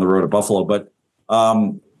on the road at Buffalo. But,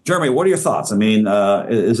 Jeremy, what are your thoughts? I mean,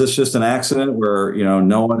 is this just an accident where,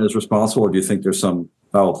 no one is responsible, or do you think there's some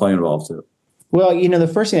foul play involved too? Well, the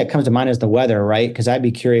first thing that comes to mind is the weather, right? Because I'd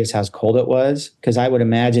be curious how cold it was, because I would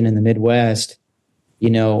imagine in the Midwest,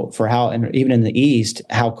 and even in the East,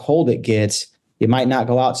 how cold it gets, you might not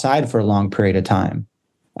go outside for a long period of time.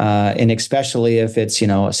 And especially if it's,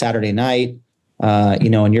 a Saturday night,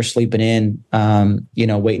 and you're sleeping in,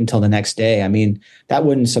 wait until the next day. I mean, that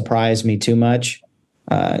wouldn't surprise me too much.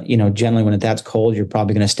 Generally when that's cold, you're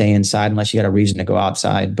probably going to stay inside unless you got a reason to go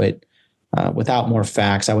outside. But without more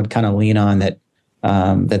facts, I would kind of lean on that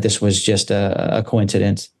this was just a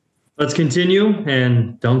coincidence. Let's continue,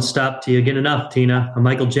 and don't stop till you get enough, Tina. A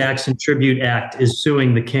Michael Jackson tribute act is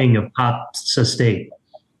suing the king of pop's estate.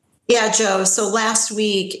 Yeah, Joe. So last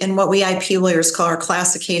week, in what we IP lawyers call our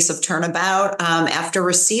classic case of turnabout, after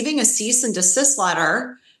receiving a cease and desist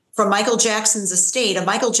letter from Michael Jackson's estate, a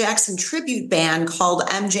Michael Jackson tribute band called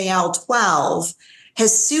MJL 12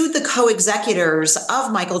 has sued the co-executors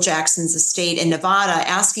of Michael Jackson's estate in Nevada,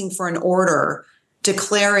 asking for an order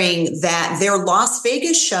declaring that their Las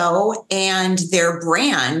Vegas show and their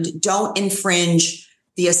brand don't infringe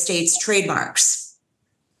the estate's trademarks.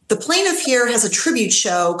 The plaintiff here has a tribute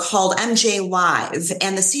show called MJ Live,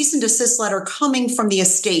 and the cease and desist letter coming from the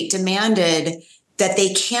estate demanded that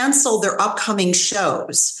they cancel their upcoming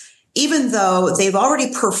shows, even though they've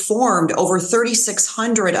already performed over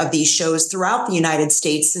 3,600 of these shows throughout the United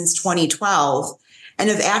States since 2012, and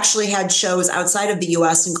have actually had shows outside of the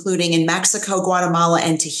U.S., including in Mexico, Guatemala,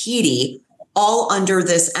 and Tahiti, all under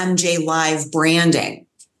this MJ Live branding.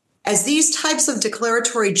 As these types of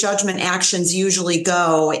declaratory judgment actions usually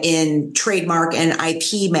go in trademark and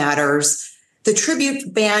IP matters, the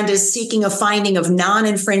tribute band is seeking a finding of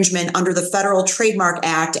non-infringement under the Federal Trademark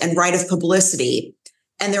Act and right of publicity.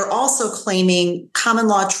 And they're also claiming common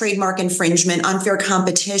law trademark infringement, unfair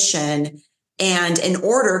competition, and an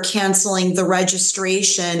order canceling the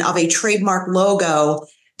registration of a trademark logo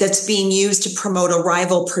that's being used to promote a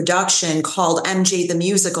rival production called MJ the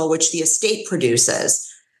Musical, which the estate produces.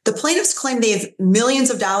 The plaintiffs claim they have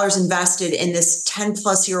millions of dollars invested in this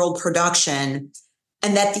 10-plus-year-old production,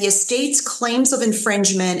 and that the estate's claims of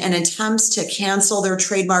infringement and attempts to cancel their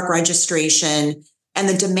trademark registration and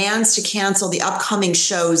the demands to cancel the upcoming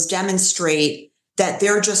shows demonstrate that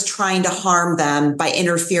they're just trying to harm them by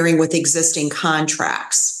interfering with existing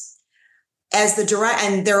contracts.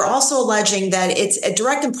 And they're also alleging that it's a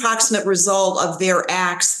direct and proximate result of their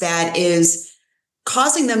acts that is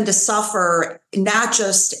causing them to suffer not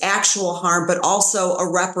just actual harm, but also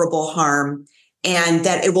irreparable harm, and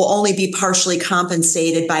that it will only be partially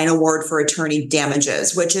compensated by an award for attorney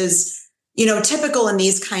damages, which is, typical in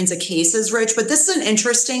these kinds of cases, Rich. But this is an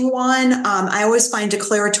interesting one. I always find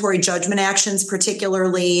declaratory judgment actions,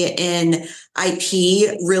 particularly in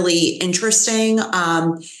IP, really interesting.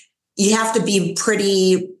 You have to be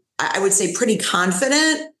pretty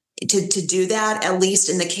confident to do that, at least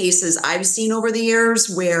in the cases I've seen over the years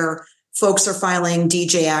where folks are filing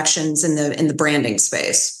DJ actions in the branding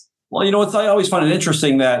space. Well, I always find it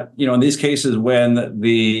interesting that, in these cases when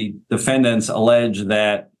the defendants allege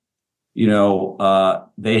that,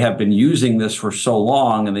 they have been using this for so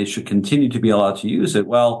long and they should continue to be allowed to use it.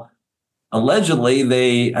 Well, allegedly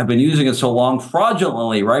they have been using it so long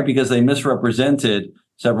fraudulently, right? Because they misrepresented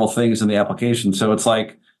several things in the application. So it's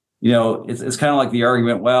like, it's kind of like the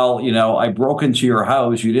argument, well, I broke into your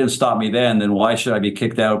house, you didn't stop me then why should I be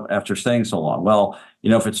kicked out after staying so long? Well,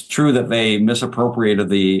 if it's true that they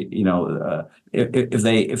misappropriated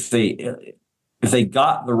if they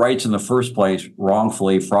got the rights in the first place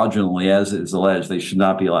wrongfully, fraudulently, as is alleged, they should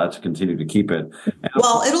not be allowed to continue to keep it.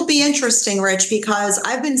 Well, it'll be interesting, Rich, because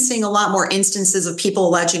I've been seeing a lot more instances of people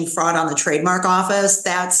alleging fraud on the trademark office.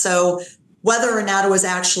 So whether or not it was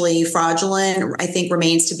actually fraudulent, I think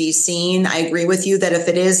remains to be seen. I agree with you that if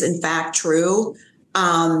it is in fact true,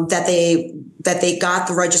 that they got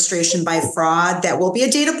the registration by fraud, that will be a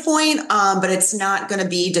data point, but it's not going to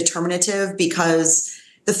be determinative, because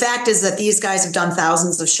the fact is that these guys have done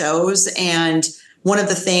thousands of shows. And one of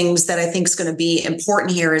the things that I think is going to be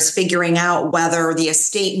important here is figuring out whether the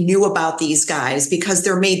estate knew about these guys, because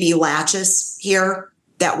there may be latches here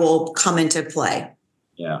that will come into play.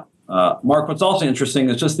 Yeah. Mark, what's also interesting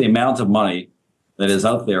is just the amount of money that is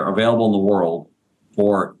out there available in the world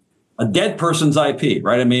for a dead person's IP,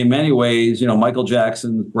 right? I mean, in many ways, Michael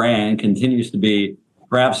Jackson's brand continues to be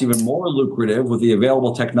perhaps even more lucrative with the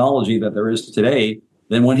available technology that there is today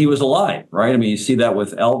than when he was alive, right? I mean, you see that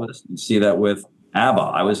with Elvis, you see that with ABBA.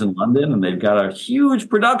 I was in London and they've got a huge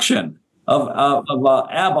production of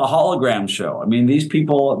ABBA hologram show. I mean, these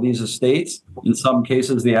people, these estates, in some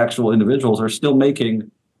cases, the actual individuals are still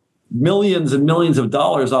making millions and millions of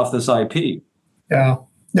dollars off this IP. Yeah.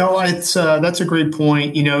 No, that's a great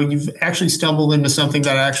point. You've actually stumbled into something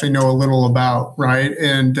that I actually know a little about, right?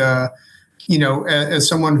 And, as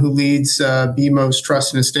someone who leads BMO's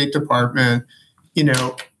Trust and Estate Department,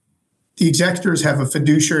 the executors have a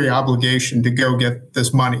fiduciary obligation to go get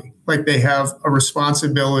this money. Like, they have a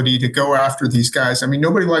responsibility to go after these guys. I mean,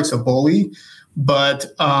 nobody likes a bully, but,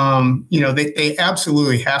 they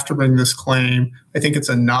absolutely have to bring this claim. I think it's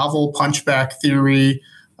a novel punchback theory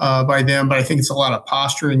by them, but I think it's a lot of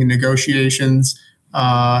posturing and negotiations.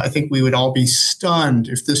 I think we would all be stunned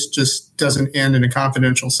if this just doesn't end in a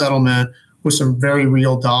confidential settlement with some very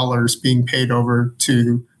real dollars being paid over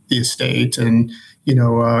to the estate. And,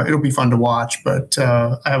 it'll be fun to watch, but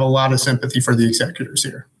I have a lot of sympathy for the executors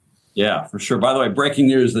here. Yeah, for sure. By the way, breaking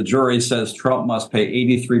news, the jury says Trump must pay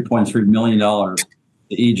 $83.3 million to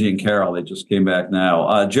E.G. and Carol. They just came back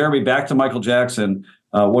now. Jeremy, back to Michael Jackson.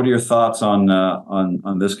 What are your thoughts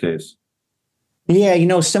on this case?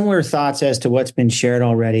 Yeah, similar thoughts as to what's been shared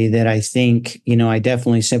already, that I think, I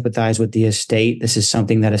definitely sympathize with the estate. This is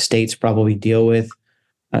something that estates probably deal with,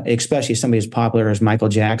 especially somebody as popular as Michael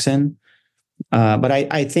Jackson. But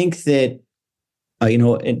I think that,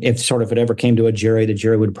 if it ever came to a jury, the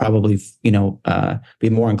jury would probably, be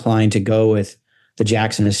more inclined to go with the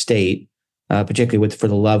Jackson estate, particularly for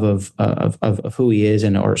the love of who he is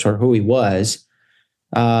or sort of who he was.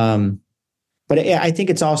 But I think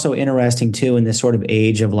it's also interesting too, in this sort of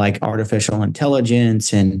age of like artificial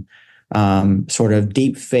intelligence and sort of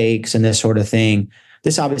deep fakes and this sort of thing.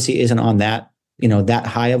 This obviously isn't on that, that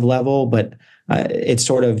high of level, but it's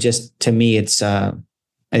sort of just, to me, it's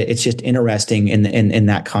just interesting in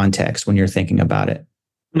that context when you're thinking about it.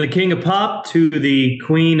 From the king of pop to the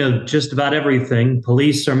queen of just about everything,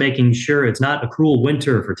 police are making sure it's not a cruel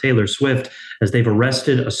winter for Taylor Swift, as they've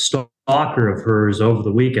arrested a stalker of hers over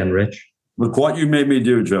the weekend, Rich. Look what you made me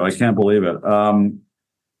do, Joe. I can't believe it.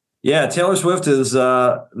 Taylor Swift is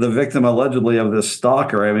the victim, allegedly, of this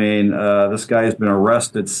stalker. I mean, this guy has been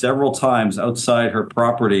arrested several times outside her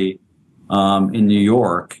property in New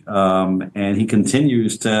York, and he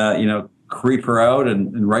continues to, creep her out,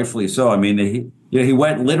 and rightfully so. I mean, he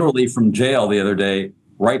went literally from jail the other day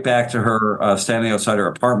right back to her standing outside her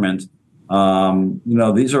apartment. And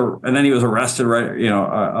then he was arrested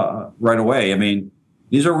right away. I mean,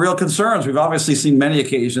 these are real concerns. We've obviously seen many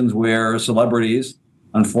occasions where celebrities,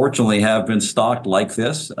 unfortunately, have been stalked like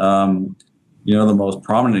this. The most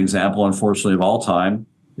prominent example, unfortunately, of all time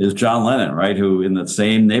is John Lennon, right? Who in the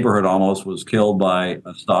same neighborhood almost was killed by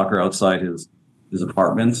a stalker outside his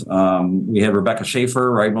apartment. We had Rebecca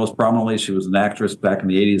Schaefer, right? Most prominently, she was an actress back in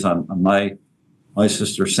the 80s on My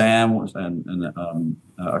Sister Sam, and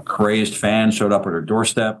a crazed fan showed up at her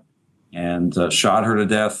doorstep and shot her to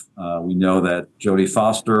death. We know that Jodie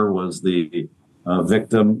Foster was the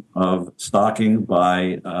victim of stalking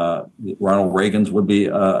by Ronald Reagan's would-be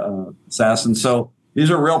assassin. So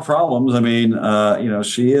these are real problems. I mean,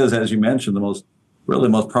 she is, as you mentioned, the most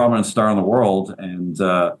prominent star in the world, and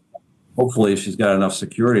hopefully she's got enough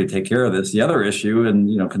security to take care of this. The other issue,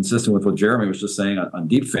 and consistent with what Jeremy was just saying on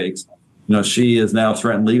deep fakes, she has now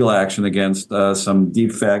threatened legal action against some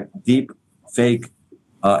deep fake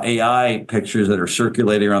AI pictures that are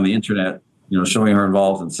circulating around the internet, showing her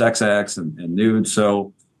involved in sex acts and nudes.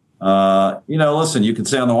 So, listen, you can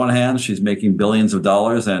say on the one hand, she's making billions of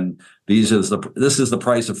dollars, and this is the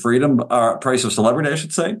price of freedom, price of celebrity, I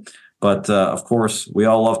should say. But of course, we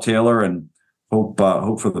all love Taylor and hope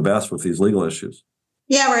for the best with these legal issues.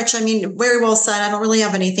 Yeah, Rich, I mean, very well said. I don't really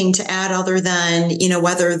have anything to add other than,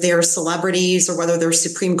 whether they're celebrities or whether they're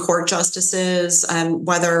Supreme Court justices,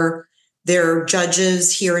 whether they're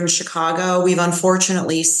judges here in Chicago. We've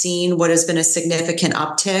unfortunately seen what has been a significant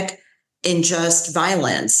uptick in just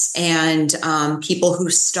violence and people who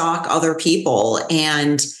stalk other people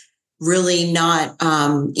and really not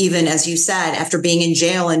even, as you said, after being in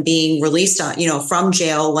jail and being released, from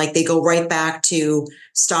jail, like they go right back to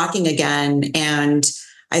stalking again. And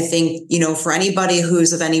I think, for anybody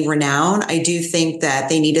who's of any renown, I do think that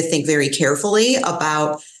they need to think very carefully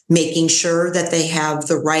about making sure that they have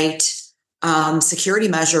the right security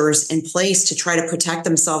measures in place to try to protect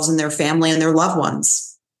themselves and their family and their loved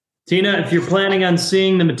ones. Tina, if you're planning on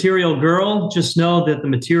seeing The Material Girl, just know that the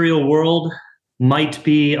material world might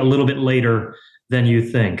be a little bit later than you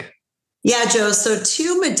think. Yeah, Joe. So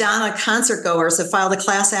 2 Madonna concert goers have filed a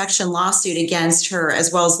class action lawsuit against her,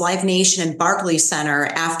 as well as Live Nation and Barclays Center,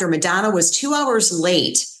 after Madonna was 2 hours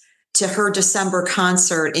late to her December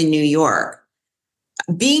concert in New York.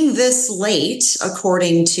 Being this late,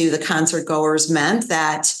 according to the concert goers, meant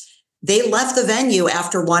that they left the venue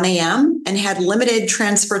after 1 a.m. and had limited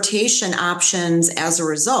transportation options as a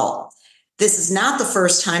result. This is not the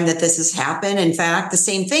first time that this has happened. In fact, the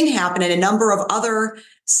same thing happened at a number of other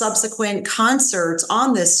subsequent concerts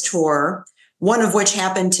on this tour, one of which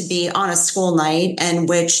happened to be on a school night, and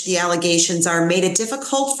which the allegations are made it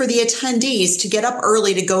difficult for the attendees to get up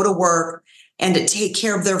early to go to work and to take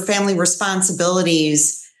care of their family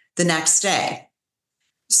responsibilities the next day.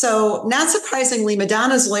 So, not surprisingly,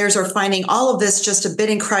 Madonna's lawyers are finding all of this just a bit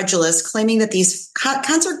incredulous, claiming that these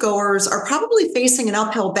concert goers are probably facing an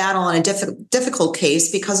uphill battle on a difficult case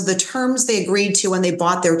because of the terms they agreed to when they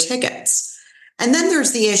bought their tickets. And then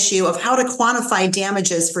there's the issue of how to quantify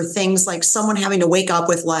damages for things like someone having to wake up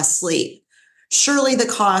with less sleep. Surely the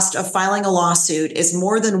cost of filing a lawsuit is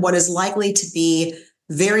more than what is likely to be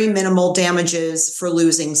very minimal damages for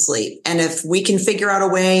losing sleep. And if we can figure out a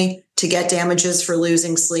way to get damages for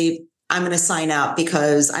losing sleep, I'm going to sign up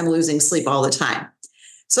because I'm losing sleep all the time.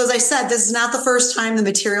 So as I said, this is not the first time the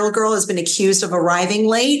Material Girl has been accused of arriving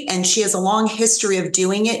late, and she has a long history of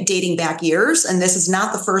doing it dating back years. And this is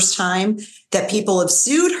not the first time that people have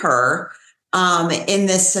sued her in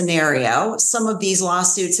this scenario. Some of these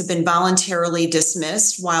lawsuits have been voluntarily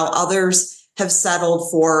dismissed, while others have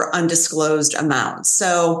settled for undisclosed amounts.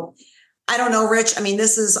 So I don't know, Rich. I mean,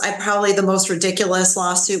 this is probably the most ridiculous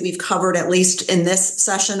lawsuit we've covered, at least in this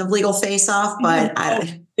session of Legal Face Off. But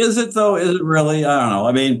is it though? Is it really? I don't know.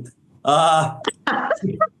 I mean,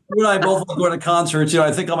 you and I both like going to concerts.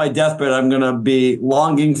 I think on my deathbed, I'm going to be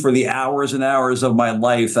longing for the hours and hours of my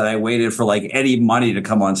life that I waited for like Eddie Money to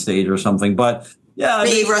come on stage or something. But yeah,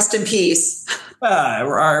 rest in peace.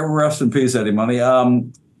 Rest in peace, Eddie Money.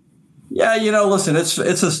 Listen, it's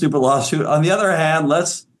a stupid lawsuit. On the other hand,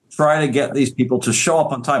 let's try to get these people to show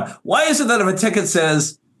up on time. Why is it that if a ticket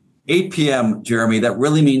says 8 p.m., Jeremy, that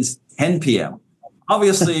really means 10 p.m.?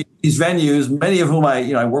 Obviously, these venues, many of whom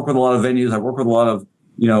I work with a lot of venues, I work with a lot of,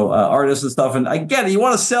 artists and stuff. And I get it. You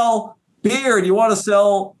want to sell beer and you want to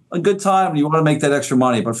sell a good time and you want to make that extra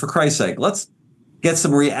money. But for Christ's sake, let's get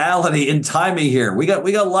some reality in timing here. We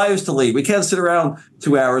got lives to lead. We can't sit around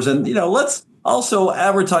 2 hours. And, let's also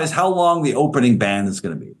advertise how long the opening band is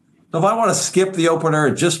going to be. So if I want to skip the opener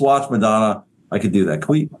and just watch Madonna, I could do that.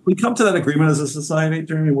 Can we come to that agreement as a society,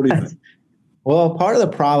 Jeremy? What do you think? Well, part of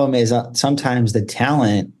the problem is sometimes the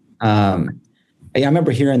talent. I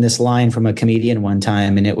remember hearing this line from a comedian one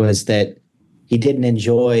time, and it was that he didn't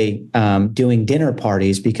enjoy doing dinner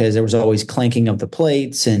parties because there was always clanking of the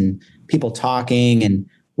plates and people talking, and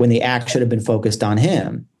when the act should have been focused on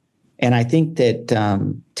him. And I think that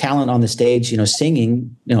talent on the stage,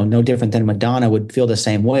 singing, no different than Madonna, would feel the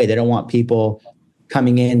same way. They don't want people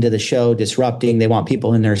coming into the show disrupting. They want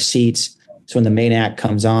people in their seats. So when the main act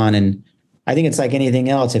comes on, and I think it's like anything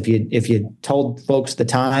else. If you told folks the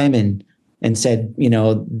time and said,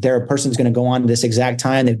 their person's going to go on this exact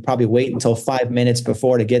time, they'd probably wait until 5 minutes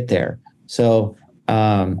before to get there. So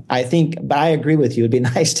I think, but I agree with you. It'd be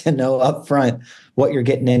nice to know up front what you're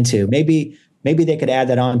getting into. Maybe they could add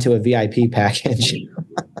that on to a VIP package.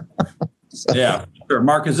 So. Yeah, sure.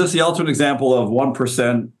 Mark, is this the ultimate example of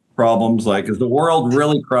 1% problems? Like, is the world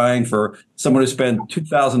really crying for someone who spent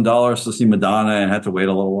 $2,000 to see Madonna and had to wait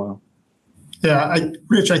a little while? Yeah,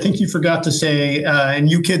 Rich, I think you forgot to say,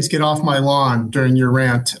 and you kids get off my lawn during your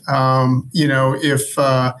rant.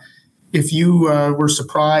 If you were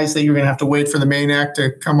surprised that you were going to have to wait for the main act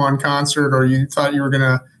to come on concert, or you thought you were going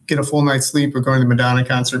to get a full night's sleep or going to the Madonna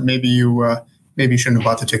concert, maybe you shouldn't have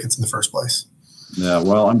bought the tickets in the first place. Yeah,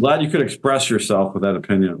 well, I'm glad you could express yourself with that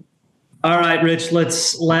opinion. All right, Rich,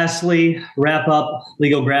 let's lastly wrap up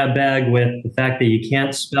Legal Grab Bag with the fact that you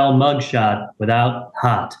can't spell mugshot without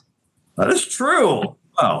hot. That is true.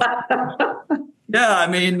 Oh. Yeah, I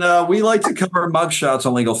mean, we like to cover mugshots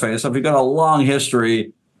on Legal Face Off. We've got a long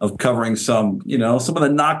history of covering some of the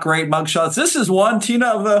not great mugshots. This is one, Tina,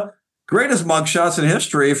 of the greatest mugshots in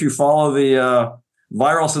history if you follow the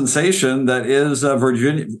viral sensation that is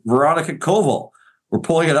Veronica Koval. We're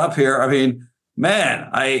pulling it up here. I mean, man,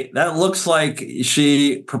 that looks like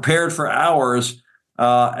she prepared for hours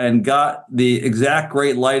and got the exact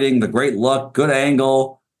great lighting, the great look, good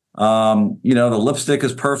angle. The lipstick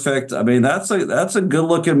is perfect. I mean, that's a good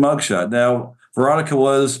looking mugshot. Now, Veronica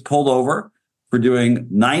was pulled over for doing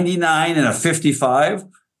 99 and a 55.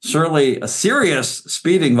 Certainly a serious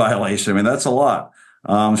speeding violation. I mean, that's a lot.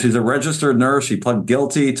 She's a registered nurse. She pled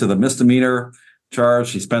guilty to the misdemeanor charge.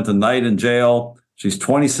 She spent the night in jail. She's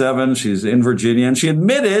 27. She's in Virginia. And she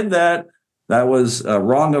admitted that was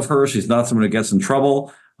wrong of her. She's not someone who gets in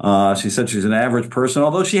trouble. She said she's an average person,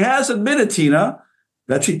 although she has admitted, Tina,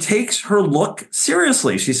 that she takes her look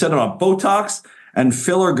seriously. She said I'm a Botox and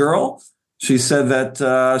filler girl. She said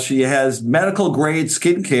that she has medical grade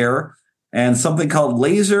skincare and something called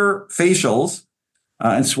laser facials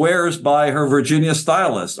and swears by her Virginia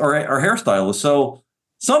stylist or hairstylist. So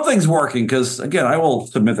something's working because, again, I will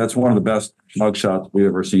submit that's one of the best mugshots we've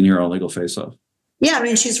ever seen here on Legal Face Off. Yeah, I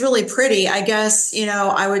mean, she's really pretty. I guess,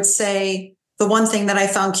 I would say the one thing that I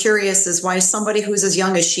found curious is why somebody who's as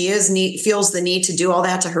young as she is feels the need to do all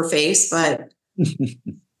that to her face. But,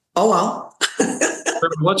 oh, well.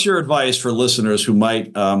 What's your advice for listeners who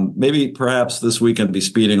might maybe perhaps this weekend be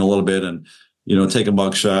speeding a little bit and, take a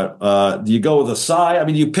mugshot? Do you go with a sigh? I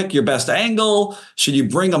mean, you pick your best angle. Should you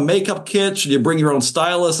bring a makeup kit? Should you bring your own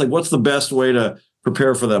stylist? Like, what's the best way to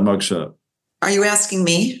prepare for that mugshot? Are you asking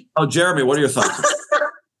me? Oh, Jeremy, what are your thoughts?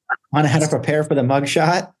 On how to prepare for the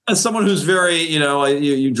mugshot? As someone who's very,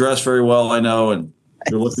 you dress very well, I know, and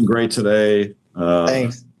you're looking great today.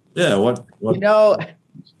 Thanks. Yeah, what?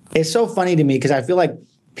 It's so funny to me because I feel like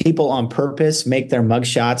people on purpose make their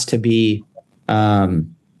mugshots to be,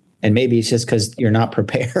 and maybe it's just because you're not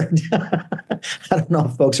prepared. I don't know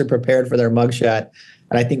if folks are prepared for their mugshot.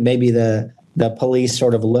 And I think maybe the police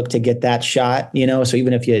sort of look to get that shot, so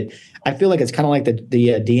even if I feel like it's kind of like the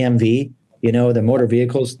DMV, the motor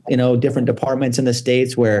vehicles, different departments in the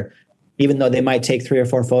States where even though they might take 3 or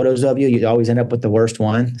 4 photos of you, you always end up with the worst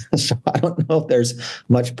one. So I don't know if there's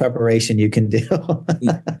much preparation you can do.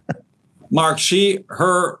 Mark,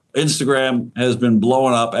 her Instagram has been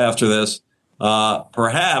blowing up after this.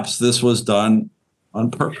 Perhaps this was done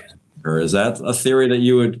on purpose. Or is that a theory that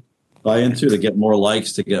you would buy into to get more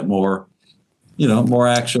likes, to get more, more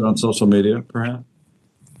action on social media, perhaps?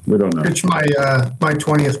 We don't know. Rich, my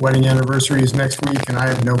 20th wedding anniversary is next week, and I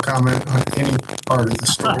have no comment on any part of the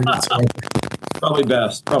story. Probably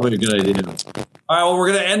best. Probably a good idea. All right, well,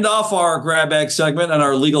 we're going to end off our grab bag segment and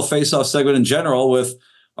our Legal Face-Off segment in general with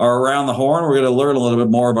our Around the Horn. We're going to learn a little bit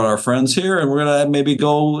more about our friends here, and we're going to maybe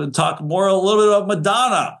go and talk a little bit about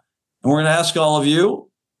Madonna. And we're going to ask all of you,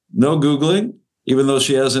 no Googling, even though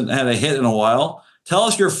she hasn't had a hit in a while. Tell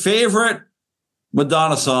us your favorite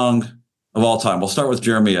Madonna song of all time. We'll start with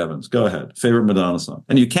Jeremy Evans. Go ahead. Favorite Madonna song.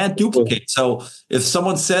 And you can't duplicate. So if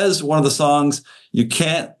someone says one of the songs, you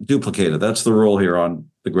can't duplicate it. That's the rule here on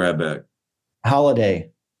the grab bag.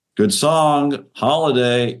 Holiday. Good song.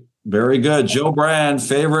 Holiday. Very good. Joe Brand,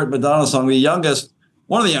 favorite Madonna song.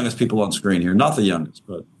 One of the youngest people on screen here. Not the youngest,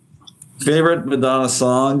 but favorite Madonna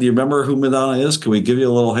song. Do you remember who Madonna is? Can we give you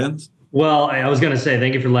a little hint? Well, I was going to say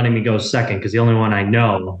thank you for letting me go second because the only one I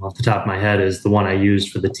know off the top of my head is the one I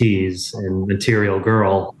used for the tease in Material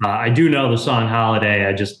Girl. I do know the song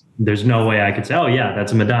Holiday. There's no way I could say, oh, yeah,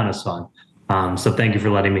 that's a Madonna song. So thank you for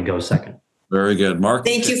letting me go second. Very good. Mark?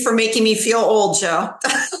 Thank you for making me feel old, Joe.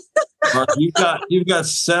 Mark, you've got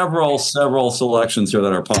several selections here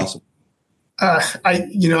that are possible.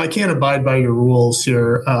 I can't abide by your rules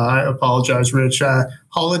here. I apologize, Rich.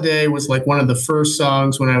 Holiday was like one of the first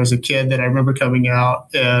songs when I was a kid that I remember coming out,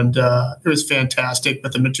 and it was fantastic.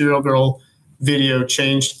 But the Material Girl video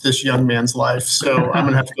changed this young man's life, so I'm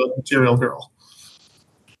going to have to go with Material Girl.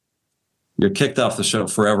 You're kicked off the show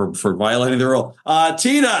forever for violating the rule.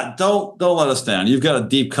 Tina, don't let us down. You've got a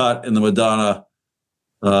deep cut in the Madonna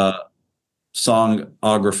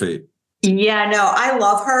songography. Yeah, no, I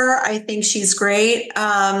love her. I think she's great.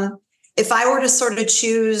 If I were to sort of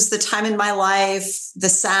choose the time in my life, the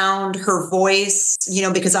sound, her voice,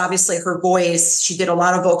 because obviously her voice, she did a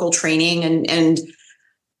lot of vocal training and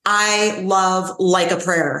I love Like a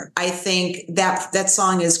Prayer. I think that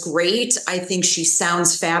song is great. I think she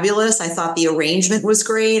sounds fabulous. I thought the arrangement was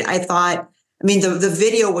great. The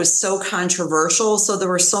video was so controversial. So there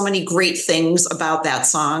were so many great things about that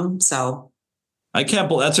song. So I can't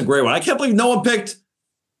believe that's a great one. I can't believe no one picked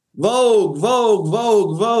Vogue, Vogue,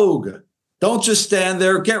 Vogue, Vogue. Don't just stand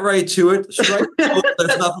there. Get right to it. Strike.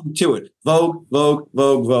 There's nothing to it. Vogue, Vogue,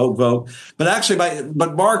 Vogue, Vogue, Vogue. But actually,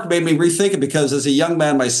 but Mark made me rethink it because as a young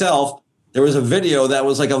man myself, there was a video that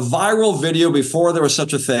was like a viral video before there was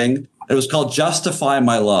such a thing. It was called Justify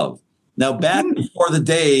My Love. Now, back before the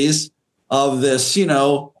days of this,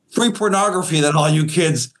 free pornography that all you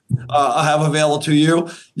kids have available to you,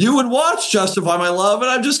 you would watch Justify My Love. And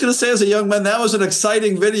I'm just going to say as a young man, that was an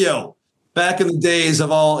exciting video. Back in the days of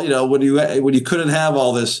all, when you couldn't have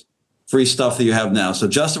all this free stuff that you have now. So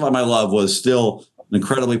Justify My Love was still an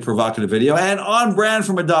incredibly provocative video and on brand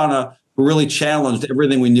for Madonna, who really challenged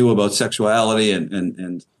everything we knew about sexuality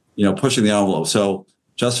and pushing the envelope. So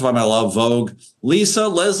Justify My Love, Vogue. Lisa,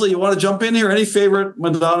 Leslie, you want to jump in here? Any favorite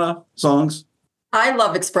Madonna songs? I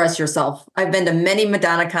love Express Yourself. I've been to many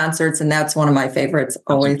Madonna concerts, and that's one of my favorites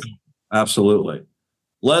always. Absolutely.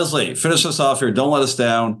 Leslie, finish us off here. Don't let us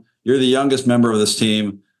down. You're the youngest member of this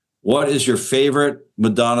team. What is your favorite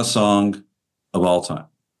Madonna song of all time?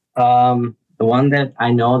 The one that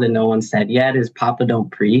I know that no one said yet is Papa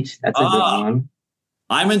Don't Preach. That's a good one.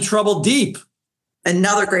 I'm in Trouble Deep.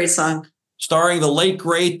 Another great song. Starring the late,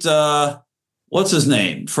 great, what's his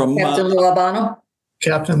name? From Captain Lou Albano?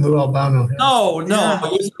 Captain Lou Albano. Yeah. No. I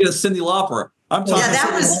was thinking of Cyndi Lauper. I'm talking.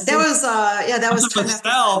 That was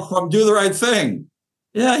Sal from Do the Right Thing.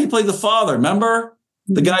 Yeah, he played the father. Remember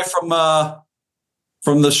the guy from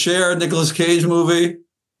the Cher Nicolas Cage movie?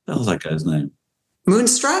 What was that guy's name?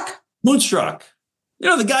 Moonstruck.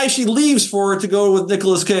 The guy she leaves for to go with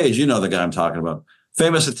Nicolas Cage. You know the guy I'm talking about.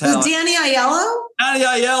 Famous Italian. Danny Aiello? Danny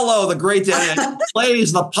Aiello, the great Danny Aiello,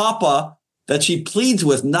 plays the papa that she pleads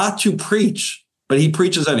with not to preach, but he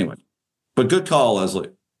preaches anyway. But good call, Leslie.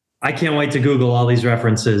 I can't wait to Google all these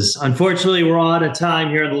references. Unfortunately, we're out of time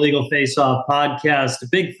here on the Legal Face-Off podcast. A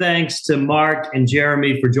big thanks to Mark and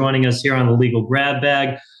Jeremy for joining us here on the Legal Grab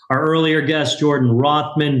Bag. Our earlier guests, Jordan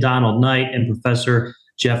Rothman, Donald Knight, and Professor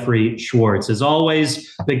Jeffrey Swartz. As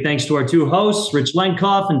always, big thanks to our two hosts, Rich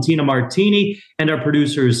Lenkoff and Tina Martini, and our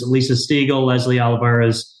producers, Lisa Stiegel, Leslie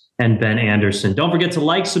Olivares, and Ben Anderson. Don't forget to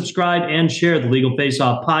like, subscribe, and share the Legal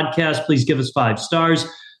Face-Off podcast. Please give us 5 stars.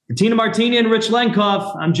 For Tina Martini and Rich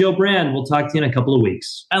Lenkoff, I'm Joe Brand. We'll talk to you in a couple of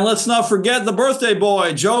weeks. And let's not forget the birthday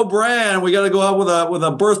boy, Joe Brand. We got to go out with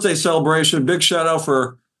a birthday celebration. Big shout out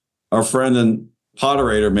for our friend and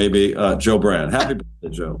Potterator, maybe, Joe Brand. Happy birthday,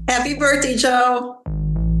 Joe. Happy birthday, Joe.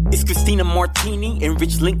 It's Christina Martini and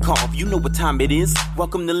Rich Lenkoff. You know what time it is.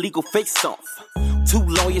 Welcome to Legal Face Off. 2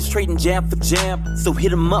 lawyers trading jab for jab. So hit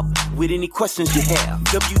them up with any questions you have.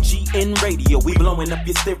 WGN Radio, we blowing up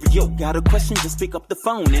your stereo. Got a question, just pick up the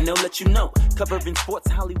phone and they'll let you know. Covering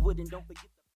sports, Hollywood, and don't forget...